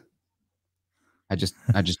 shit. I just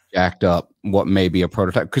jacked up what may be a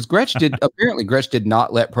prototype, because Gretsch did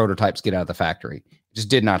not let prototypes get out of the factory. It just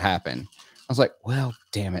did not happen. I was like, well,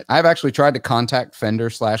 damn it. I've actually tried to contact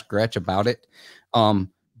Fender/Gretsch about it.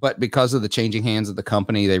 But because of the changing hands of the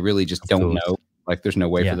company, they really just don't know. Like, there's no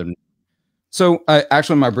way for them. So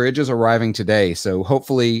actually my bridge is arriving today. So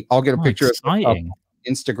hopefully I'll get a picture of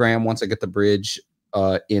Instagram once I get the bridge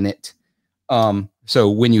in it. So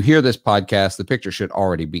when you hear this podcast, the picture should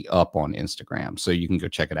already be up on Instagram, so you can go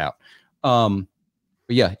check it out. But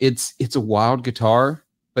yeah, it's a wild guitar,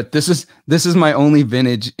 but this is my only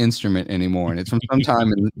vintage instrument anymore. And it's from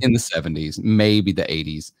sometime in the 70s, maybe the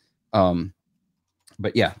 80s.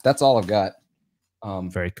 But yeah, that's all I've got.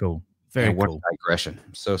 Very cool. Very cool. Digression.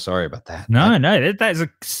 I'm so sorry about that. No, that is a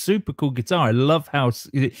super cool guitar. I love how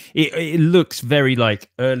it looks very like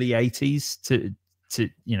early 80s to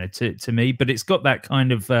me, but it's got that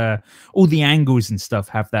kind of all the angles and stuff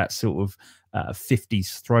have that sort of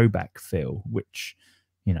 50s throwback feel, which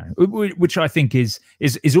which I think is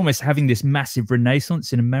almost having this massive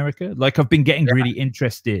renaissance in America. Like, I've been getting really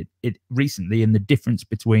interested recently in the difference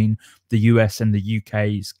between the US and the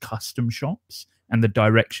UK's custom shops and the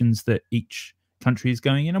directions that each country is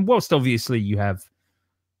going in. And whilst obviously you have,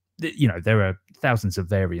 there are thousands of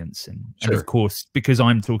variants, and of course, because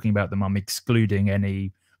I'm talking about them, I'm excluding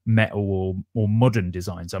any metal or modern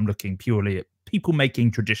designs. I'm looking purely at people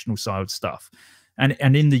making traditional styled stuff. And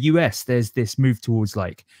in the US, there's this move towards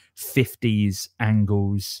like 50s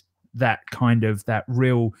angles, that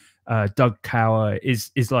real Doug Cower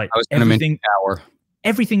is like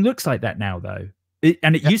everything looks like that now, though. It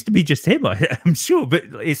used to be just him, I'm sure, but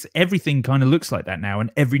everything kind of looks like that now.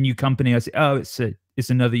 And every new company I say, oh,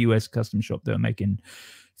 it's another US custom shop that are making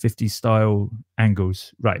 50s style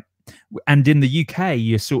angles, right? And in the UK,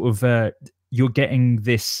 you're sort of you're getting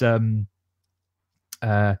this in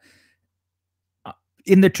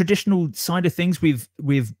the traditional side of things with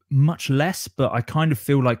much less, but I kind of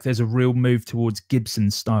feel like there's a real move towards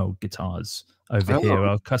Gibson style guitars over here.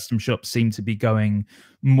 Our custom shops seem to be going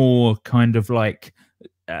more kind of like,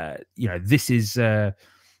 this is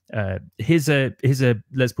here's a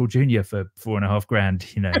Les Paul Jr. for $4.5 grand.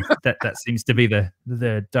 That seems to be the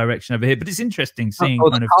direction over here. But it's interesting seeing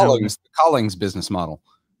the Collings business model.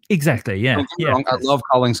 Exactly. Yeah. I love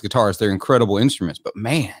Collings guitars. They're incredible instruments, but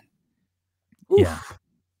man. Oof.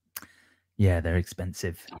 Yeah, they're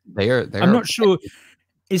expensive. I'm not sure.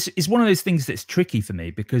 It's one of those things that's tricky for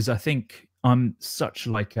me, because I think I'm such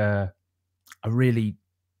like I really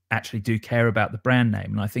actually do care about the brand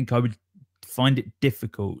name, and I think I would find it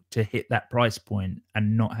difficult to hit that price point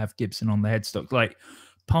and not have Gibson on the headstock. Like,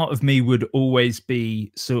 part of me would always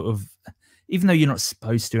be sort of, even though you're not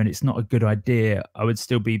supposed to and it's not a good idea, I would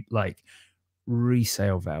still be like,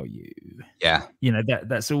 resale value. Yeah,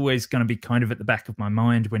 that's always going to be kind of at the back of my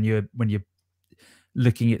mind when you're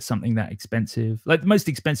looking at something that expensive. Like, the most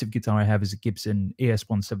expensive guitar I have is a Gibson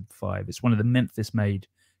ES175. It's one of the Memphis made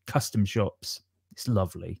custom shops. It's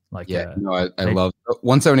lovely. Like, I love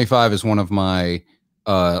 175 is one of my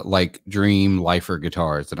like dream lifer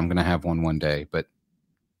guitars that I'm gonna have one day. But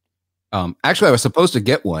actually, I was supposed to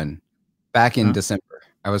get one back in December.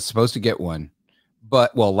 I was supposed to get one,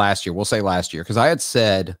 but last year, we'll say last year, because I had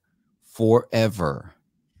said forever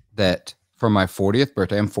that for my 40th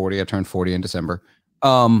birthday, I'm 40, I turned 40 in December.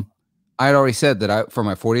 I had already said that for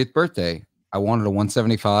my 40th birthday, I wanted a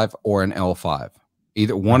 175 or an L5,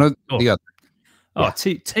 either one or the other. Oh,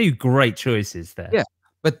 yeah. Two great choices there. Yeah.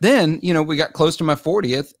 But then, we got close to my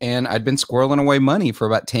 40th, and I'd been squirreling away money for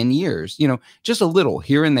about 10 years, just a little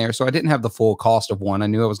here and there. So I didn't have the full cost of one. I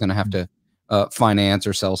knew I was going to have to finance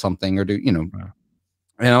or sell something or do, Wow.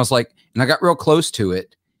 And I was like, and I got real close to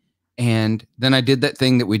it. And then I did that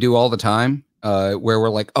thing that we do all the time, where we're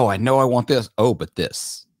like, oh, I know I want this. Oh, but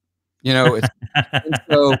this, and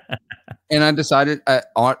I decided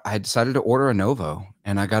to order a Novo,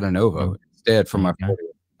 and I got a Novo instead for my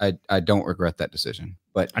 40th. I don't regret that decision.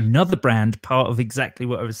 But another brand, part of exactly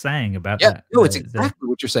what I was saying about that. No, it's exactly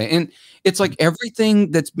what you're saying. And it's like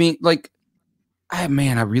everything that's being like,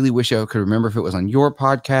 Man, I really wish I could remember if it was on your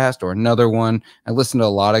podcast or another one. I listen to a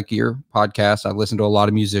lot of gear podcasts. I listen to a lot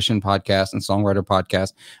of musician podcasts and songwriter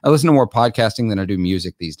podcasts. I listen to more podcasting than I do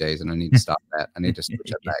music these days, and I need to stop that. I need to switch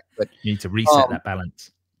that back. But you need to reset that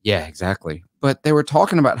balance. Yeah, exactly. But they were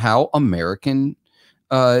talking about how American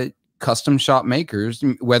custom shop makers,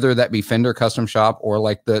 whether that be Fender Custom Shop or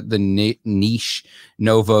like the niche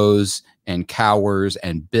Novos and Cowers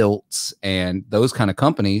and Builts and those kind of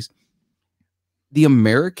companies, the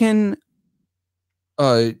American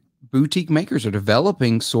boutique makers are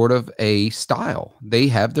developing sort of a style. They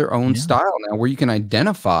have their own style now where you can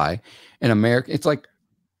identify an American. It's like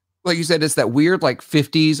you said, it's that weird like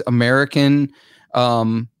 50s American,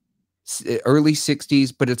 early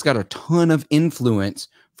 60s, but it's got a ton of influence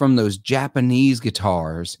from those Japanese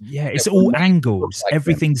guitars. Yeah, it's all angles. Like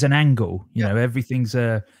everything's an angle. You know, everything's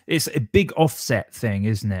it's a big offset thing,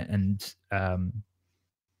 isn't it? And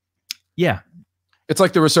yeah. It's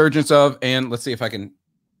like the resurgence of, and let's see if I can,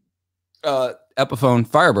 Epiphone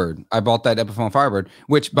Firebird. I bought that Epiphone Firebird,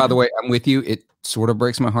 which, by the way, I'm with you. It sort of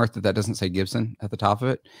breaks my heart that doesn't say Gibson at the top of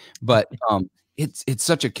it, but it's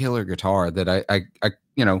such a killer guitar that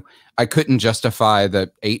I couldn't justify the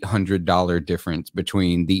 $800 difference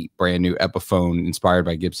between the brand new Epiphone inspired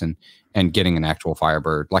by Gibson and getting an actual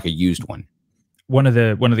Firebird, like a used one. One of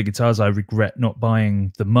the guitars I regret not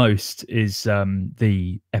buying the most is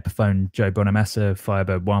the Epiphone Joe Bonamassa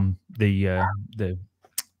Firebird 1, the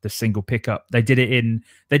single pickup. They did it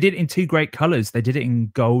in two great colors. They did it in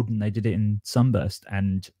gold and they did it in sunburst,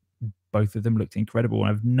 and both of them looked incredible. I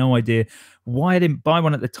have no idea why I didn't buy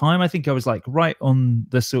one at the time. I think I was like right on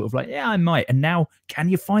the sort of like, yeah, I might. And now, can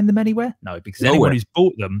you find them anywhere? No, because anyone who's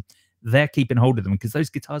bought them, they're keeping hold of them because those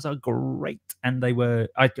guitars are great. And they were,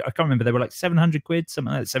 I can't remember, they were like 700 quid,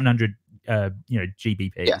 something like that, 700,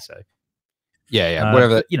 GBP. Yeah. So yeah,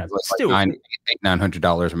 whatever that, still like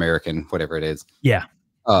 $900 American, whatever it is. Yeah.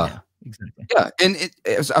 Exactly. Yeah, and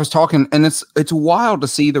I was talking, and it's wild to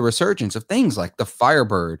see the resurgence of things like the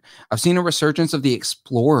Firebird. I've seen a resurgence of the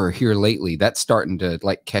Explorer here lately. That's starting to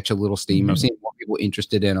like catch a little steam. I've seen more people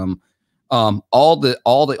interested in them. All the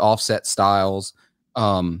offset styles.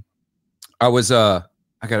 I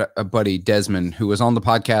got a buddy, Desmond, who was on the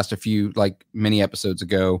podcast many episodes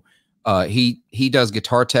ago. He does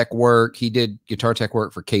guitar tech work. He did guitar tech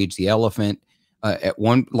work for Cage the Elephant.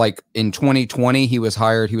 In 2020, he was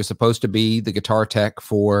hired. He was supposed to be the guitar tech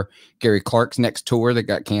for Gary Clark's next tour that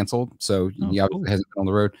got canceled. So he obviously hasn't been on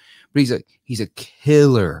the road, but he's a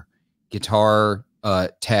killer guitar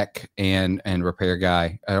tech and repair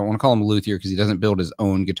guy. I don't want to call him a luthier because he doesn't build his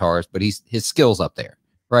own guitars, but his skill's up there,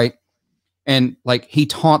 right? And like he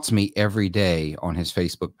taunts me every day on his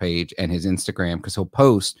Facebook page and his Instagram because he'll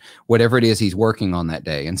post whatever it is he's working on that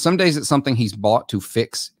day. And some days it's something he's bought to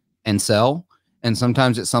fix and sell. And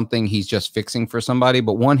sometimes it's something he's just fixing for somebody.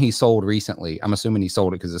 But one he sold recently, I'm assuming he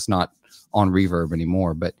sold it because it's not on Reverb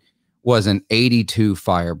anymore, but was an 82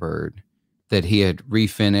 Firebird that he had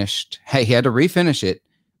refinished. Hey, he had to refinish it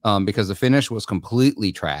because the finish was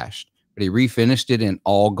completely trashed. But he refinished it in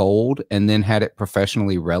all gold and then had it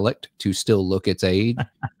professionally relicked to still look its age.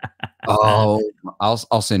 Oh,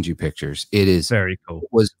 I'll send you pictures. It is very cool.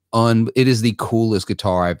 It is the coolest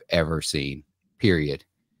guitar I've ever seen. Period.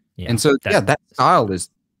 Yeah, and so that style is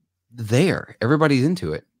there. Everybody's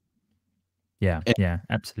into it. Yeah,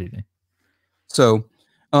 absolutely. So,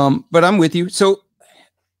 but I'm with you. So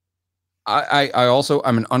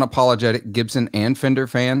I'm an unapologetic Gibson and Fender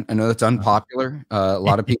fan. I know that's unpopular. A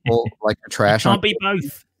lot of people like to trash. Can't be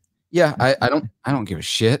both. Yeah, I don't give a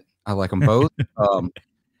shit. I like them both.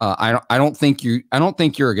 I don't think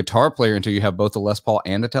you're a guitar player until you have both a Les Paul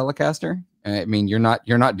and a Telecaster. I mean, you're not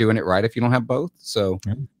doing it right if you don't have both. So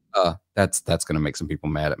that's going to make some people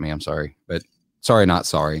mad at me. I'm sorry, but sorry, not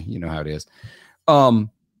sorry. You know how it is.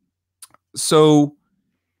 So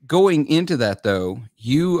going into that though,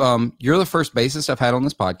 you're the first bassist I've had on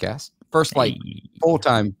this podcast. First,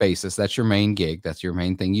 full-time bassist. That's your main gig. That's your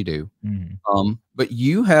main thing you do. Mm-hmm. But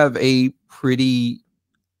you have a pretty,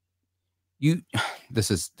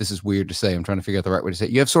 this is weird to say. I'm trying to figure out the right way to say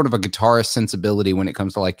it. You have sort of a guitarist sensibility when it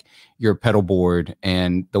comes to like your pedal board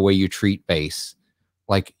and the way you treat bass.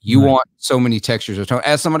 Like you want so many textures of tone.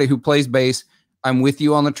 As somebody who plays bass, I'm with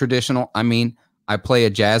you on the traditional. I mean, I play a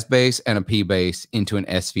jazz bass and a P bass into an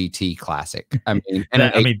SVT classic. I mean,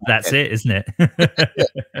 that's it, isn't it?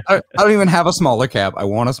 I don't even have a smaller cab. I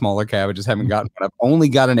want a smaller cab. I just haven't gotten one. I've only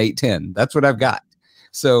got an 810. That's what I've got.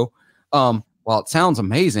 So, while it sounds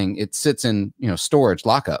amazing, it sits in, storage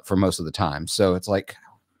lockup for most of the time. So it's like,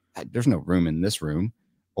 there's no room in this room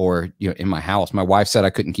or, in my house. My wife said I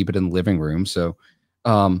couldn't keep it in the living room. So,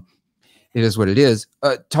 It is what it is.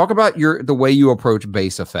 Talk about the way you approach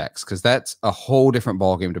bass effects, because that's a whole different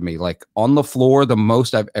ballgame to me. Like on the floor, the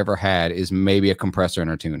most I've ever had is maybe a compressor and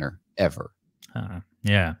a tuner ever.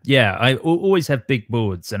 Yeah. I always have big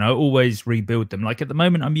boards and I always rebuild them. Like at the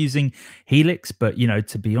moment, I'm using Helix, but you know,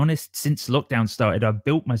 to be honest, since lockdown started, I've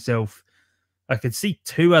built myself. I could see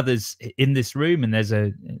two others in this room, and there's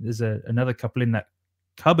another couple in that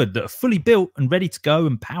cupboard that are fully built and ready to go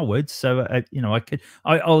and powered. So you know,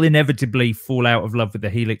 I'll inevitably fall out of love with the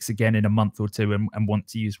Helix again in a month or two and want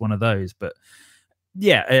to use one of those. But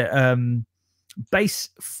yeah, bass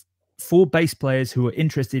for bass players who are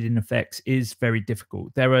interested in effects is very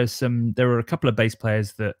difficult. There are a couple of bass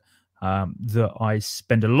players that I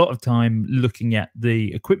spend a lot of time looking at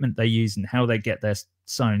the equipment they use and how they get their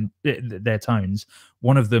tones.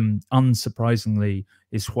 One of them, unsurprisingly,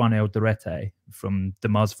 is Juan Elderete from the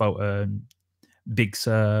Mars Volta and Big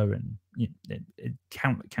Sur and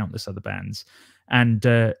countless other bands, and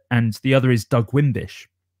the other is Doug Wimbish.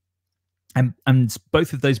 And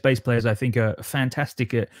both of those bass players, I think, are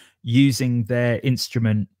fantastic at using their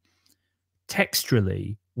instrument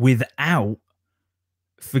texturally without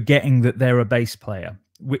forgetting that they're a bass player,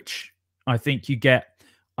 which I think you get.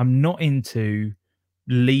 I'm not into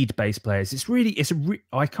lead bass players.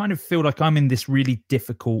 I kind of feel like I'm in this really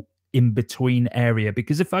difficult in between area,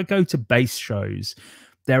 because if I go to bass shows,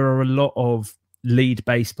 there are a lot of lead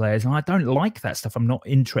bass players, and I don't like that stuff. I'm not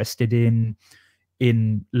interested in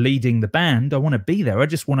leading the band. I want to be there. I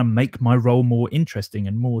just want to make my role more interesting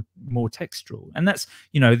and more textural. And that's,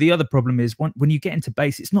 you know, the other problem is when you get into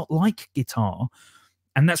bass, it's not like guitar.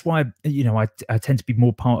 And that's why, you know, I tend to be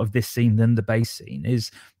more part of this scene than the bass scene.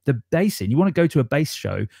 Is the bass scene. You want to go to a bass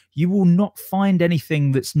show, you will not find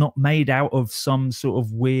anything that's not made out of some sort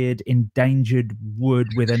of weird endangered wood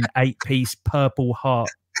with an 8-piece purple heart,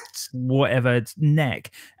 whatever,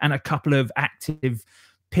 neck, and a couple of active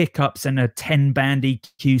pickups and a 10-band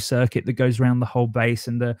EQ circuit that goes around the whole bass,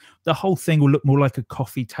 and the whole thing will look more like a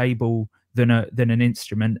coffee table than an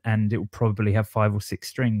instrument, and it will probably have 5 or 6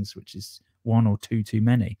 strings, which is 1 or 2 too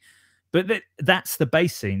many. But that's the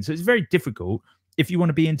bass scene. So it's very difficult if you want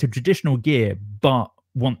to be into traditional gear but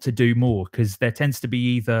want to do more, because there tends to be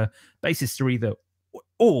either bassists are either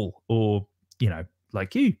all, or, you know,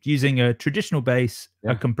 like you, using a traditional bass,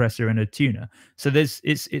 a compressor, and a tuner. So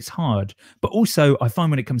it's hard. But also, I find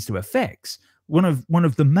when it comes to effects, one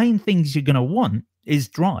of the main things you're going to want is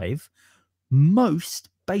drive. Most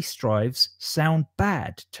bass drives sound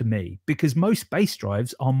bad to me, because most bass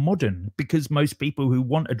drives are modern, because most people who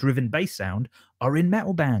want a driven bass sound are in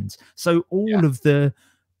metal bands. So all of the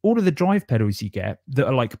drive pedals you get that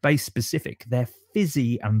are like bass specific, they're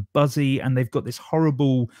fizzy and buzzy, and they've got this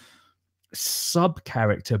horrible sub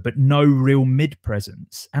character but no real mid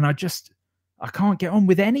presence, and I can't get on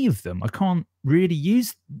with any of them. I can't really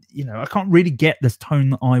use, you know, I can't really get this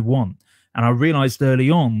tone that I want. And I realized early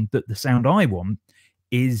on that the sound I want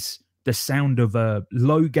is the sound of a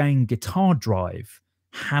low gain guitar drive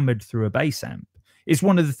hammered through a bass amp. It's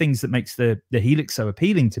one of the things that makes the Helix so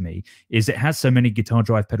appealing to me, is it has so many guitar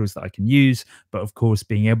drive pedals that I can use, but of course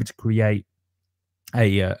being able to create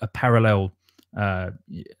a parallel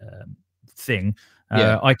thing.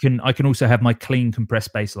 I can also have my clean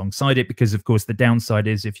compressed bass alongside it, because of course the downside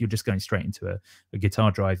is if you're just going straight into a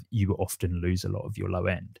guitar drive, you often lose a lot of your low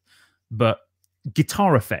end. But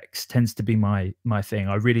guitar effects tends to be my thing.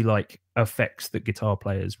 I really like effects that guitar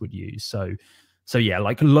players would use. So yeah,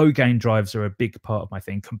 like low gain drives are a big part of my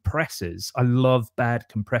thing. Compressors, I love bad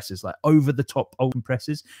compressors, like over the top old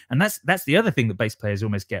compressors. And that's the other thing that bass players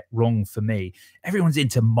almost get wrong for me. Everyone's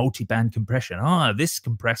into multi-band compression. This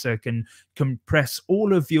compressor can compress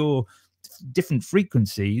all of your different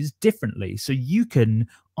frequencies differently, so you can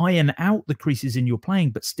iron out the creases in your playing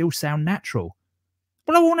but still sound natural.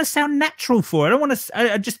 Well, I want to sound natural for it. I don't want to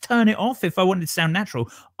I just turn it off if I want to sound natural.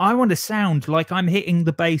 I want to sound like I'm hitting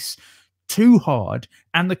the bass too hard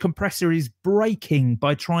and the compressor is breaking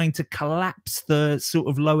by trying to collapse the sort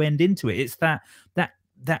of low end into it. It's that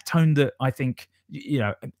tone that I think, you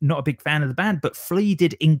know, not a big fan of the band, but Flea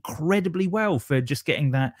did incredibly well for just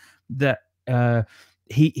getting that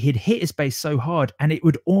he'd hit his bass so hard and it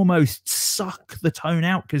would almost suck the tone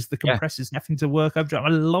out because the compressor's having to work overdrive. I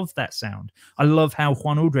love that sound. I love how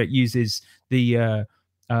Juan Aldrich uses the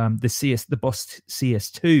Boss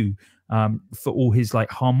CS2 for all his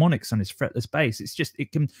like harmonics on his fretless bass. It's just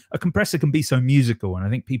a compressor can be so musical, and I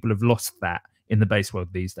think people have lost that in the bass world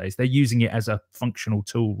these days. They're using it as a functional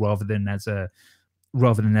tool rather than as a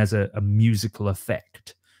musical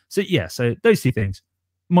effect. So yeah, so those two things.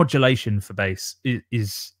 modulation for bass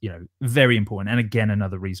is you know, very important. And again,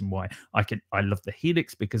 another reason why I love the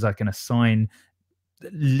Helix, because I can assign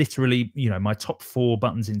literally, you know, my top 4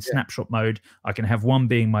 buttons in snapshot mode. I can have one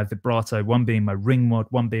being my vibrato, one being my ring mod,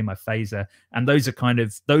 one being my phaser, and those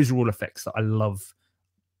are all effects that I love.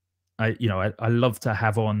 I love to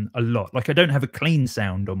have on a lot. Like, I don't have a clean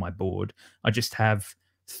sound on my board. I just have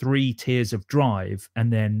 3 tiers of drive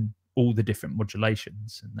and then all the different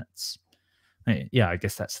modulations, and that's, yeah, I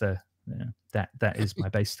guess that's that is my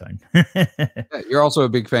bass tone. You're also a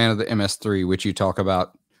big fan of the MS3, which you talk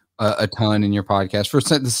about a ton in your podcast for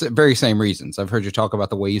the very same reasons. I've heard you talk about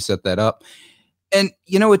the way you set that up. And,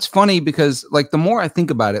 you know, it's funny because, like, the more I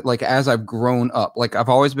think about it, like, as I've grown up, like, I've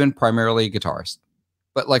always been primarily a guitarist,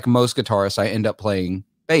 but like most guitarists, I end up playing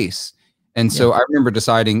bass. And so I remember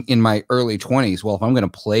deciding in my early 20s, well, if I'm going to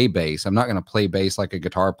play bass, I'm not going to play bass like a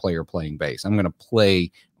guitar player playing bass. I'm going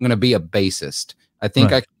to be a bassist. I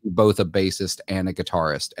think I can be both a bassist and a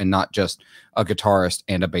guitarist, and not just a guitarist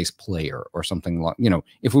and a bass player or something like, you know,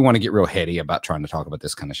 if we want to get real heady about trying to talk about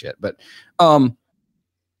this kind of shit. But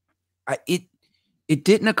it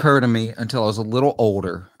didn't occur to me until I was a little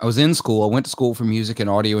older. I was in school. I went to school for music and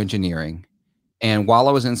audio engineering. And while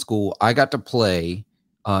I was in school, I got to play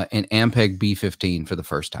an Ampeg B15 for the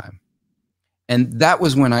first time. And that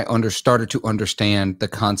was when I started to understand the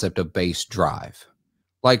concept of bass drive.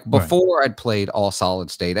 Like, before, I'd played all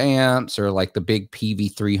solid state amps, or like the big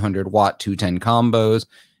PV 300 watt 210 combos,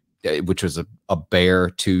 which was a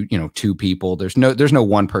bear to, you know, 2 people. There's no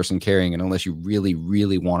one person carrying it unless you really,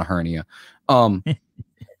 really want a hernia.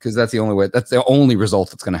 Because that's the only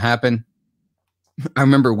result that's going to happen. I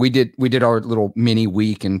remember we did our little mini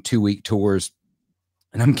week and 2-week tours,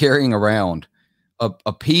 and I'm carrying around a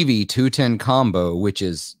PV 210 combo, which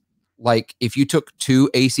is like if you took 2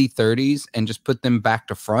 AC30s and just put them back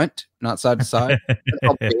to front, not side to side. That's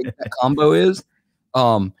how big that combo is.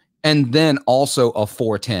 And then also a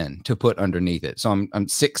 410 to put underneath it. So I'm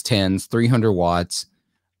 610s, 300 watts,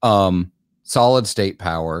 solid state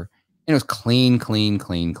power. And it was clean, clean,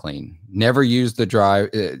 clean, clean. Never used the drive.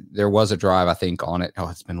 There was a drive, I think, on it. Oh,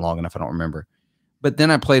 it's been long enough, I don't remember. But then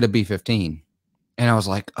I played a B15, and I was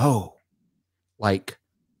like, oh, like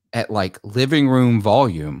at like living room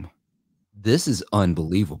volume, this is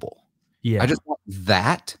unbelievable. Yeah, I just want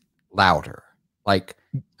that louder. Like,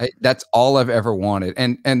 that's all I've ever wanted.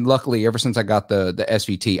 And luckily, ever since I got the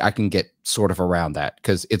SVT, I can get sort of around that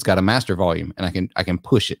because it's got a master volume, and I can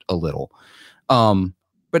push it a little.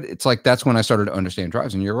 But it's like, that's when I started to understand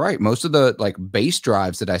drives. And you're right. Most of the like bass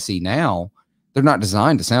drives that I see now, they're not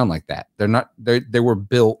designed to sound like that. They were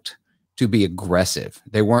built to be aggressive.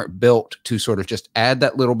 They weren't built to sort of just add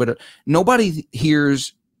that little bit of, nobody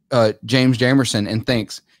hears James Jamerson and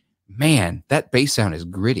thinks, man, that bass sound is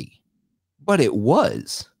gritty. But it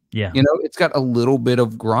was. Yeah. You know, it's got a little bit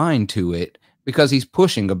of grind to it because he's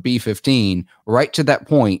pushing a B15 right to that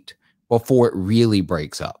point before it really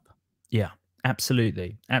breaks up. Yeah.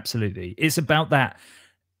 Absolutely. Absolutely. It's about that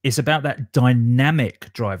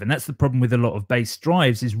dynamic drive. And that's the problem with a lot of bass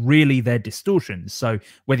drives, is really their distortions. So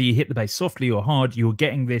whether you hit the bass softly or hard, you're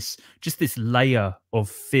getting this layer of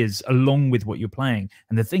fizz along with what you're playing.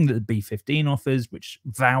 And the thing that the B15 offers, which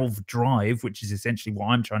valve drive, which is essentially what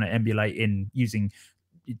I'm trying to emulate in using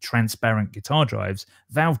transparent guitar drives,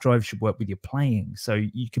 valve drive should work with your playing. So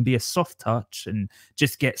you can be a soft touch and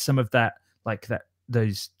just get some of that, like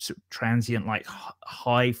those sort of transient, like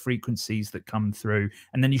high frequencies that come through,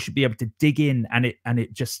 and then you should be able to dig in, and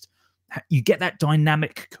it just, you get that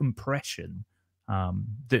dynamic compression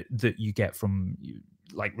that you get from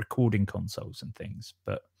like recording consoles and things.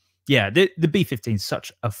 But yeah, the B15 is such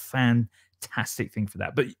a fantastic thing for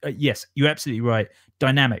that. But yes, you're absolutely right.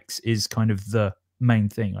 Dynamics is kind of the main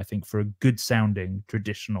thing, I think, for a good sounding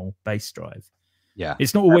traditional bass drive. Yeah,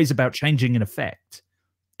 it's not always about changing an effect.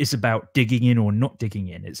 It's about digging in or not digging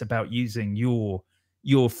in. It's about using your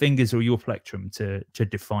fingers or your plectrum to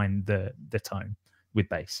define the tone with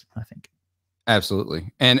bass, I think.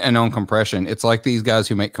 Absolutely. And on compression, it's like these guys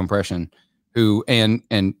who make compression, who and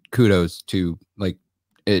kudos to like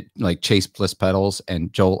Chase Bliss Pedals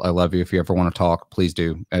and Joel. I love you. If you ever want to talk, please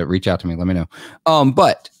do reach out to me. Let me know.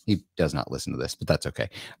 But he does not listen to this, but that's okay.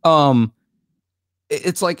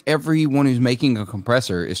 It's like everyone who's making a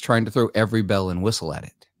compressor is trying to throw every bell and whistle at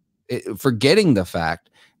it, forgetting the fact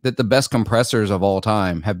that the best compressors of all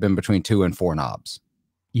time have been between 2 and 4 knobs.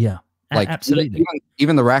 Yeah, like absolutely.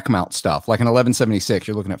 Even the rack mount stuff, like an 1176,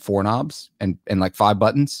 you're looking at 4 knobs and like 5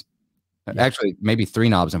 buttons. Yeah. Actually, maybe 3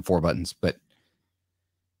 knobs and 4 buttons, but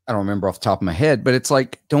I don't remember off the top of my head. But it's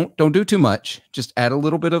like, don't do too much. Just add a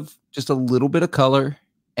little bit of color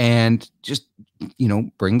and just, you know,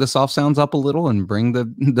 bring the soft sounds up a little and bring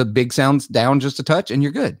the big sounds down just a touch, and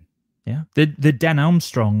you're good. Yeah, the Dan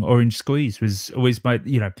Armstrong Orange Squeeze was always my,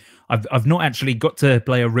 you know, I've not actually got to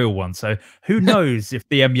play a real one, so who knows if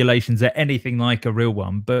the emulations are anything like a real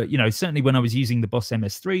one. But you know, certainly when I was using the Boss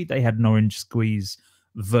MS3, they had an Orange Squeeze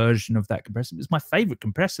version of that compressor. It was my favorite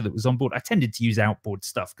compressor that was on board. I tended to use outboard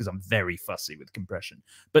stuff because I'm very fussy with compression,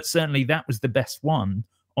 but certainly that was the best one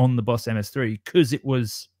on the Boss MS3 because it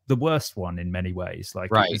was the worst one in many ways. Like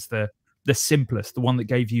it was the simplest, the one that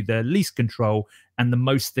gave you the least control and the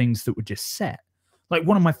most things that were just set. Like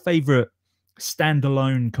one of my favorite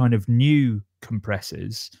standalone kind of new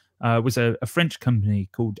compressors was a French company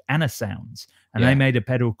called Anna Sounds, and they made a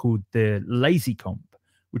pedal called the Lazy Comp,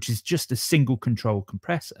 which is just a single control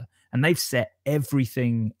compressor. And they've set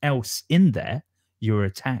everything else in there. Your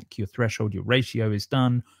attack, your threshold, your ratio is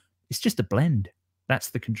done. It's just a blend.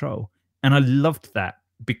 That's the control. And I loved that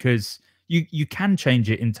because you can change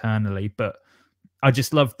it internally, but I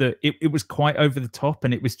just loved that it was quite over the top,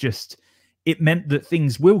 and it was just, it meant that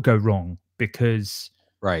things will go wrong because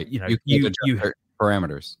you know you have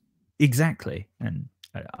parameters. Exactly. And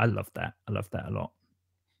I love that. I love that a lot.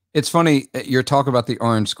 It's funny you're talking about the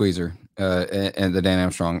Orange Squeezer and the Dan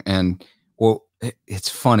Armstrong, and well, it's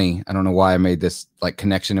funny. I don't know why I made this like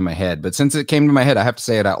connection in my head, but since it came to my head, I have to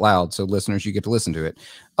say it out loud. So listeners, you get to listen to it.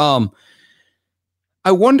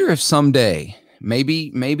 I wonder if someday,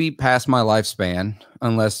 maybe past my lifespan,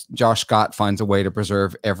 unless Josh Scott finds a way to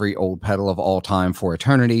preserve every old pedal of all time for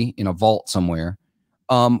eternity in a vault somewhere,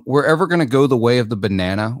 we're ever going to go the way of the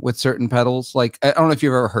banana with certain pedals. Like, I don't know if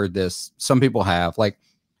you've ever heard this. Some people have. Like,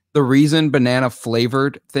 the reason banana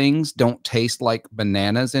flavored things don't taste like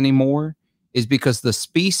bananas anymore is because the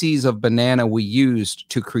species of banana we used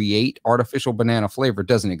to create artificial banana flavor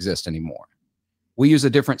doesn't exist anymore. We use a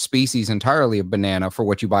different species entirely of banana for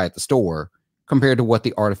what you buy at the store compared to what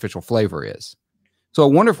the artificial flavor is. So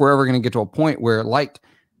I wonder if we're ever going to get to a point where, like,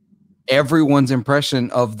 everyone's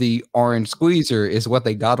impression of the Orange Squeezer is what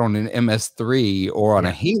they got on an MS3 or on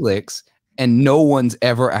a Helix, and no one's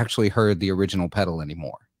ever actually heard the original pedal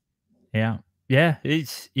anymore. Yeah.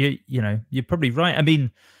 It's you know, you're probably right. I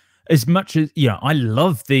mean, as much as, you know, I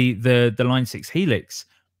love the Line 6 Helix,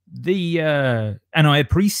 and I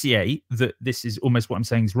appreciate that this is almost what I'm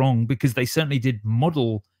saying is wrong, because they certainly did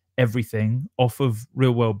model everything off of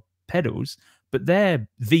real world pedals, but their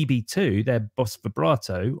VB2, their Boss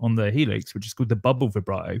vibrato on the Helix, which is called the Bubble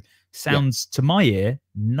Vibrato, sounds to my ear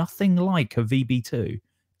nothing like a VB2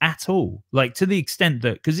 at all. Like, to the extent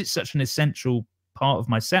that, because it's such an essential part of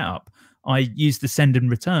my setup, I use the send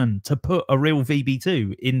and return to put a real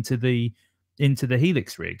VB2 into the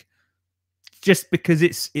Helix rig, just because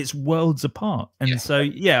it's worlds apart. And so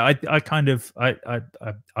I kind of I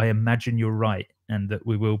imagine you're right, and that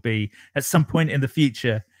we will be at some point in the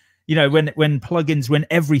future, you know, when plugins, when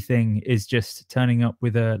everything is just turning up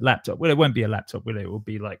with a laptop. Well, it won't be a laptop, will it? It will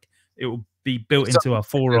be like, it will be built into our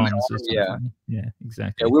forearms or something. Yeah,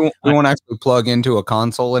 exactly. Yeah, we won't actually plug into a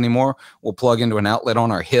console anymore. We'll plug into an outlet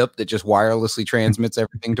on our hip that just wirelessly transmits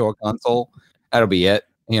everything to a console. That'll be it.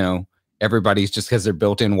 You know, everybody's just, because they're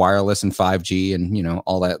built in wireless and 5G and, you know,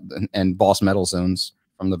 all that, and Boss metal zones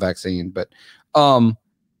from the vaccine. But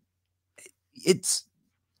it's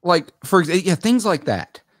like, for example, things like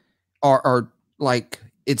that are like,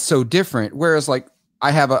 it's so different. Whereas, like, I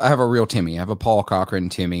have a real Timmy. I have a Paul Cochran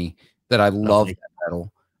Timmy that I love that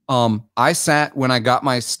pedal. I sat, when I got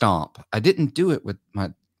my Stomp, I didn't do it with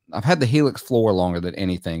I've had the Helix floor longer than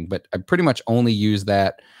anything, but I pretty much only use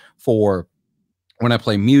that for when I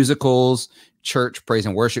play musicals, church praise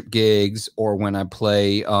and worship gigs, or when I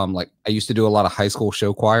play, like, I used to do a lot of high school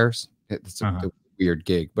show choirs. It's a weird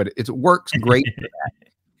gig, but it works great for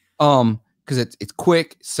that. Because it's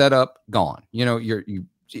quick, set up, gone. You know,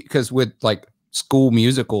 because with like school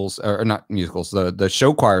musicals, or not musicals, the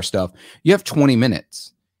show choir stuff, you have 20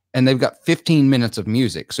 minutes and they've got 15 minutes of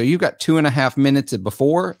music. So you've got 2.5 minutes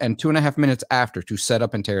before and 2.5 minutes after to set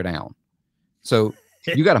up and tear down. So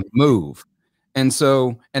you got to move. And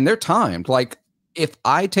they're timed. Like, if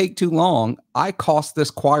I take too long, I cost this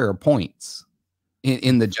choir points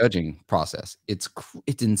in the judging process. It's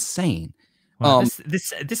insane. Wow,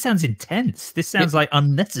 this sounds intense. This sounds like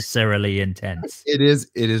unnecessarily intense. It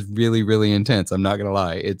is really, really intense. I'm not gonna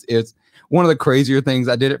lie. It's one of the crazier things.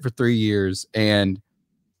 I did it for 3 years, and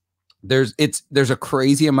there's a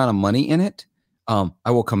crazy amount of money in it.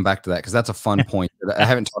 I will come back to that because that's a fun point that I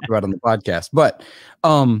haven't talked about on the podcast. But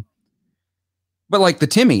like the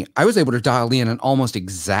Timmy, I was able to dial in an almost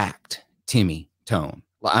exact Timmy tone.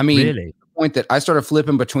 I mean, really? Point that I started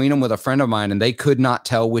flipping between them with a friend of mine, and they could not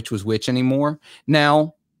tell which was which anymore.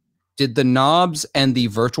 Now, Did the knobs and the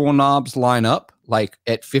virtual knobs line up like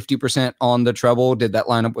at 50% on the treble? Did that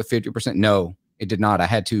line up with 50%? No, it did not. I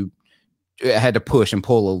had to push and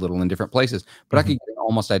pull a little in different places, but I could get it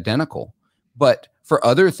almost identical. But for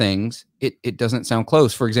other things, it doesn't sound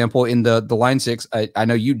close. For example, in the Line 6, I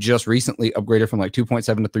know you just recently upgraded from like 2.7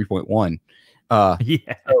 to 3.1. Yeah.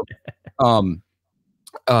 So,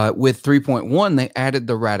 with 3.1, they added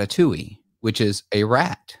the ratatouille, which is a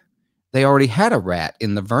rat. They already had a rat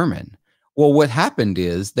in the vermin. Well, what happened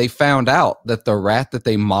is they found out that the rat that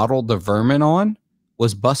they modeled the vermin on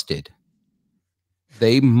was busted.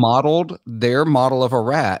 They modeled their model of a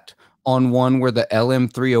rat on one where the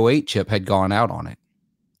LM308 chip had gone out on it.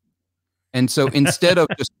 And so instead of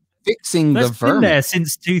just fixing the vermin, been there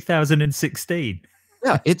since 2016.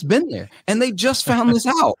 Yeah, it's been there. And they just found this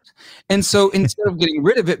out. And so instead of getting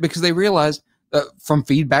rid of it, because they realized from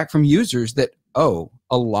feedback from users that, oh,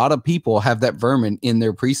 a lot of people have that vermin in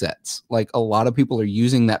their presets. Like a lot of people are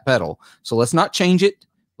using that pedal. So let's not change it.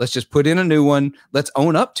 Let's just put in a new one. Let's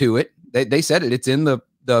own up to it. They said it. It's in the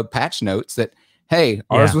patch notes that, hey,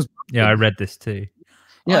 ours was. Yeah, I read this too.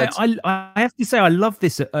 Yeah, I have to say I love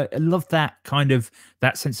this. I love that kind of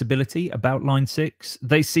that sensibility about Line 6.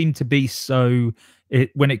 They seem to be so.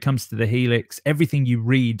 When it comes to the Helix, everything you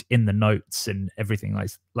read in the notes and everything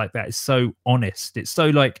like that is so honest. It's so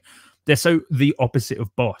like they're so the opposite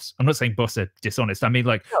of Boss. I'm not saying Boss are dishonest. I mean,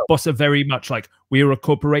 like Boss are very much like, we are a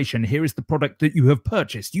corporation. Here is the product that you have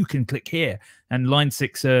purchased. You can click here. And Line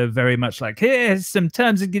 6 are very much like, here's some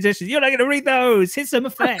terms and conditions. You're not going to read those. Here's some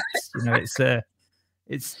effects. You know,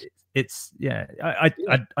 it's yeah. I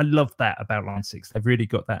love that about Line 6. They've really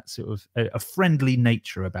got that sort of a friendly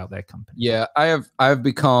nature about their company. Yeah, I've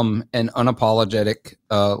become an unapologetic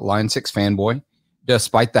Line 6 fanboy.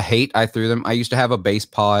 Despite the hate I threw them, I used to have a bass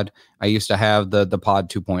pod. I used to have the pod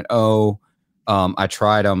 2.0. I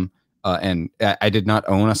tried them, and I did not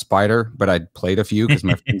own a Spider, but I played a few because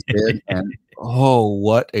my friends did. And oh,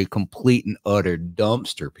 what a complete and utter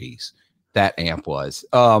dumpster piece that amp was.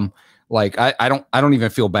 Like I don't even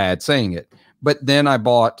feel bad saying it. But then I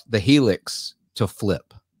bought the Helix to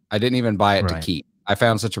flip. I didn't even buy it to keep. I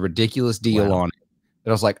found such a ridiculous deal on it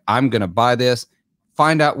that I was like, I'm gonna buy this,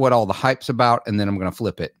 find out what all the hype's about, and then I'm gonna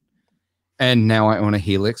flip it. And now I own a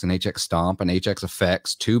Helix, an HX Stomp, an HX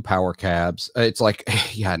Effects, 2 power cabs. It's like,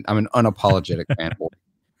 yeah, I'm an unapologetic fanboy.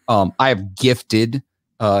 I have gifted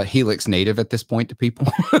Helix Native at this point to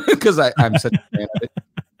people because I'm such a fan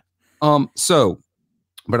of it.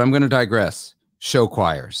 But I'm going to digress. Show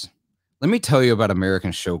choirs. Let me tell you about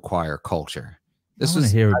American show choir culture. I want to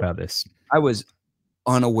hear about this. I was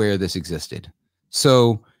unaware this existed.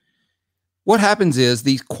 So what happens is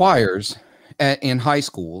these choirs in high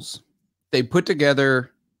schools, they put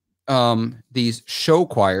together these show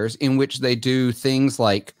choirs in which they do things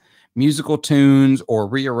like musical tunes or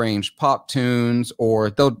rearranged pop tunes,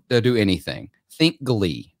 or they'll do anything. Think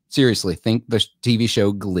Glee. Seriously, think the TV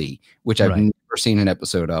show Glee, which I've never seen an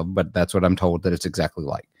episode of, but that's what I'm told that it's exactly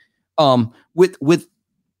like. With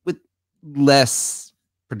less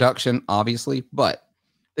production, obviously, but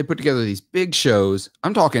they put together these big shows.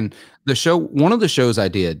 I'm talking one of the shows I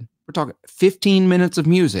did, we're talking 15 minutes of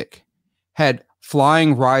music, had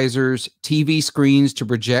flying risers, TV screens to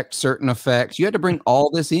project certain effects. You had to bring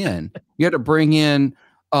all this in. You had to bring in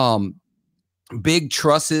big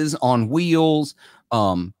trusses on wheels,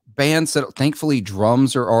 bands that thankfully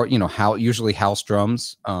drums are usually house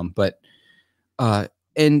drums. And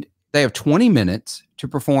they have 20 minutes to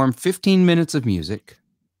perform 15 minutes of music.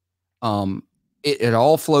 It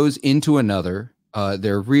all flows into another.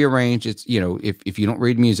 They're rearranged. It's, if you don't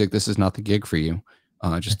read music, this is not the gig for you.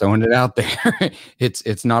 Just throwing it out there.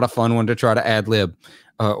 It's not a fun one to try to ad lib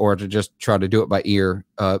or to just try to do it by ear.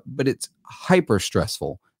 But it's hyper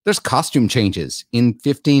stressful. There's costume changes in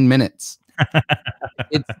 15 minutes.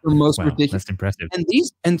 It's the most ridiculous. That's impressive.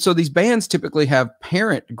 And so these bands typically have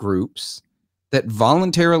parent groups that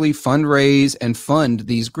voluntarily fundraise and fund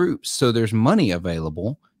these groups. So there's money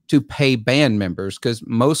available to pay band members, because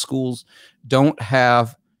most high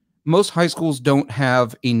schools don't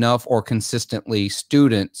have enough or consistently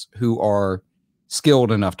students who are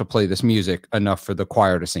skilled enough to play this music enough for the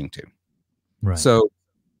choir to sing to. Right. So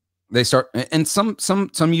they start, and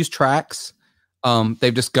some use tracks.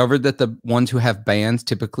 They've discovered that the ones who have bands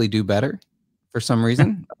typically do better for some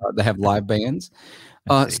reason. They have live bands.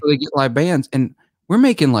 So they get live bands, and we're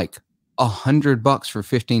making like $100 for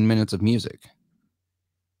 15 minutes of music.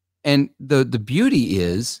 And the beauty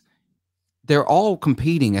is they're all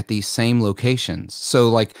competing at these same locations. So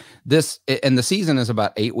like this, and the season is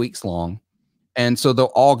about 8 weeks long. And so they'll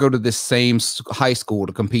all go to this same high school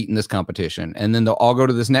to compete in this competition. And then they'll all go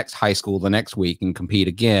to this next high school the next week and compete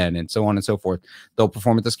again, and so on and so forth. They'll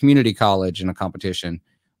perform at this community college in a competition.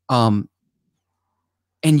 And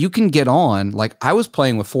you can get on, like I was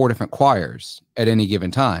playing with 4 different choirs at any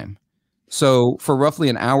given time. So for roughly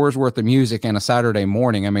an hour's worth of music and a Saturday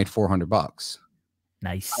morning, I made $400.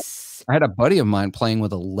 Nice. I had a buddy of mine playing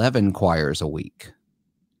with 11 choirs a week.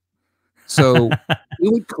 So he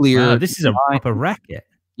would clear. Wow, this is a proper racket.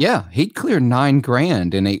 Yeah, he'd clear $9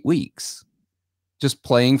 grand in 8 weeks just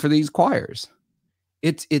playing for these choirs.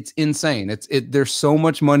 It's insane. There's so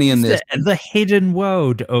much money in this. The hidden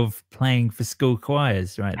world of playing for school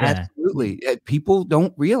choirs, right there. Absolutely. People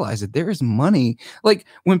don't realize that there is money. Like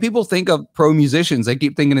when people think of pro musicians, they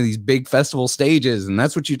keep thinking of these big festival stages, and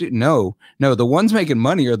that's what you do. No, the ones making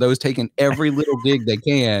money are those taking every little gig they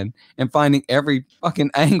can and finding every fucking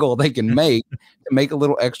angle they can make to make a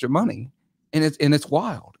little extra money. And it's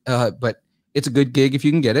wild. But it's a good gig if you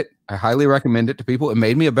can get it. I highly recommend it to people. It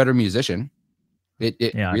made me a better musician.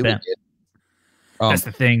 It really did. That's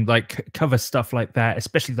the thing, like cover stuff like that,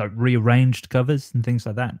 especially like rearranged covers and things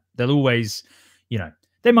like that. They'll always,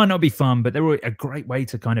 they might not be fun, but they're a great way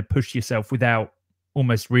to kind of push yourself without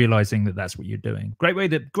almost realizing that that's what you're doing.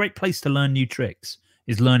 Great place to learn new tricks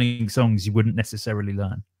is learning songs you wouldn't necessarily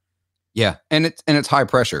learn. Yeah, and it's high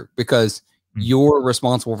pressure because you're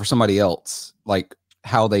responsible for somebody else, like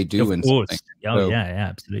how they do and something. Oh, yeah,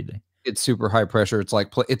 absolutely. It's super high pressure. It's like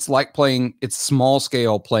playing. It's small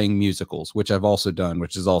scale playing musicals, which I've also done,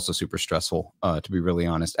 which is also super stressful. To be really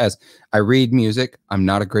honest, as I read music, I'm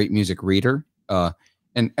not a great music reader.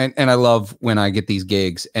 And I love when I get these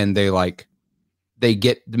gigs and they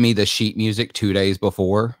get me the sheet music 2 days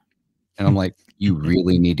before, and I'm like, you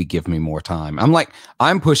really need to give me more time.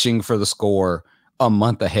 I'm pushing for the score a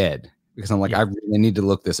month ahead because I'm like, I really need to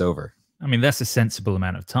look this over. I mean, that's a sensible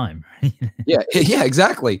amount of time. yeah,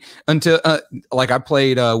 exactly. Until like I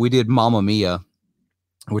played, we did Mamma Mia,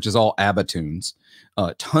 which is all ABBA tunes,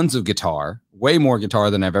 tons of guitar, way more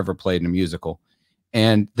guitar than I've ever played in a musical.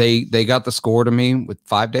 And they got the score to me with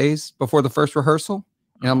 5 days before the first rehearsal.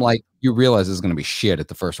 And I'm like, you realize this is going to be shit at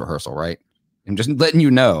the first rehearsal, right? I'm just letting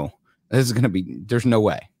you know this is going to be, there's no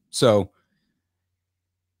way. So,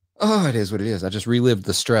 oh, it is what it is. I just relived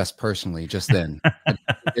the stress personally just then.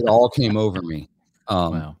 It all came over me.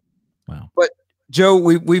 Wow. But Joe,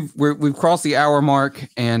 we've crossed the hour mark,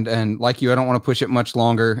 and like you, I don't want to push it much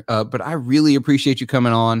longer. But I really appreciate you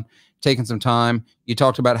coming on, taking some time. You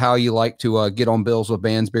talked about how you like to get on bills with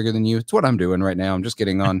bands bigger than you. It's what I'm doing right now. I'm just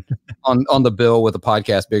getting on on the bill with a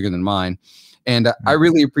podcast bigger than mine. And I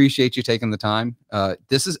really appreciate you taking the time.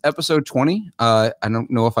 This is episode 20. I don't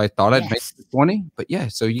know if I thought I'd make it 20, but yeah,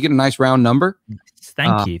 so you get a nice round number.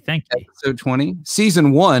 Thank you. Episode 20,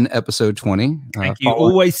 season 1, episode 20. Thank you.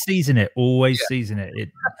 Always season it. Season it.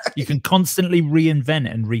 You can constantly reinvent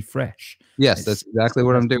and refresh. Yes, that's exactly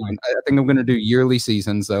what I'm doing. I think I'm going to do yearly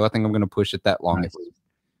seasons, though. I think I'm going to push it that long. Nice.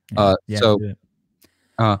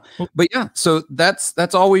 But yeah, so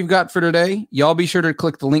that's all we've got for today. Y'all be sure to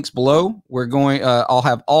click the links below. We're going, I'll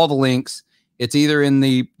have all the links. It's either in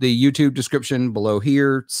the YouTube description below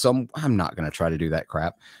here. I'm not going to try to do that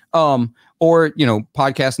crap. Or,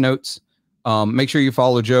 podcast notes. Make sure you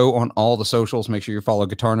follow Joe on all the socials. Make sure you follow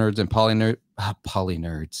Guitar Nerds and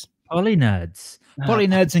Polynerds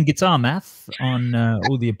and Guitar Math on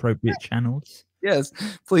all the appropriate channels. Yes,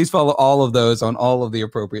 please follow all of those on all of the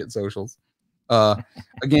appropriate socials.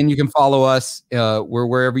 Again, you can follow us. We're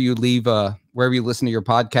wherever you listen to your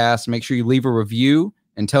podcast. Make sure you leave a review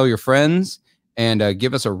and tell your friends, and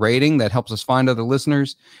give us a rating. That helps us find other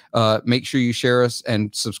listeners. Make sure you share us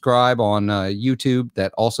and subscribe on YouTube.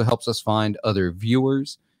 That also helps us find other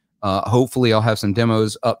viewers. Hopefully I'll have some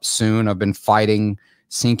demos up soon. I've been fighting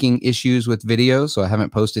syncing issues with video, so I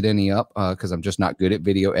haven't posted any up because I'm just not good at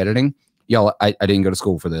video editing. Y'all, I didn't go to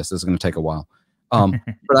school for this. This is going to take a while.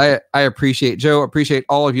 But I appreciate Joe. Appreciate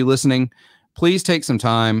all of you listening. Please take some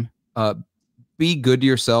time. Be good to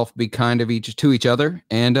yourself. Be kind to each other,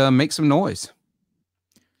 and make some noise.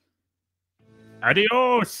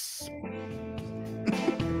 Adios.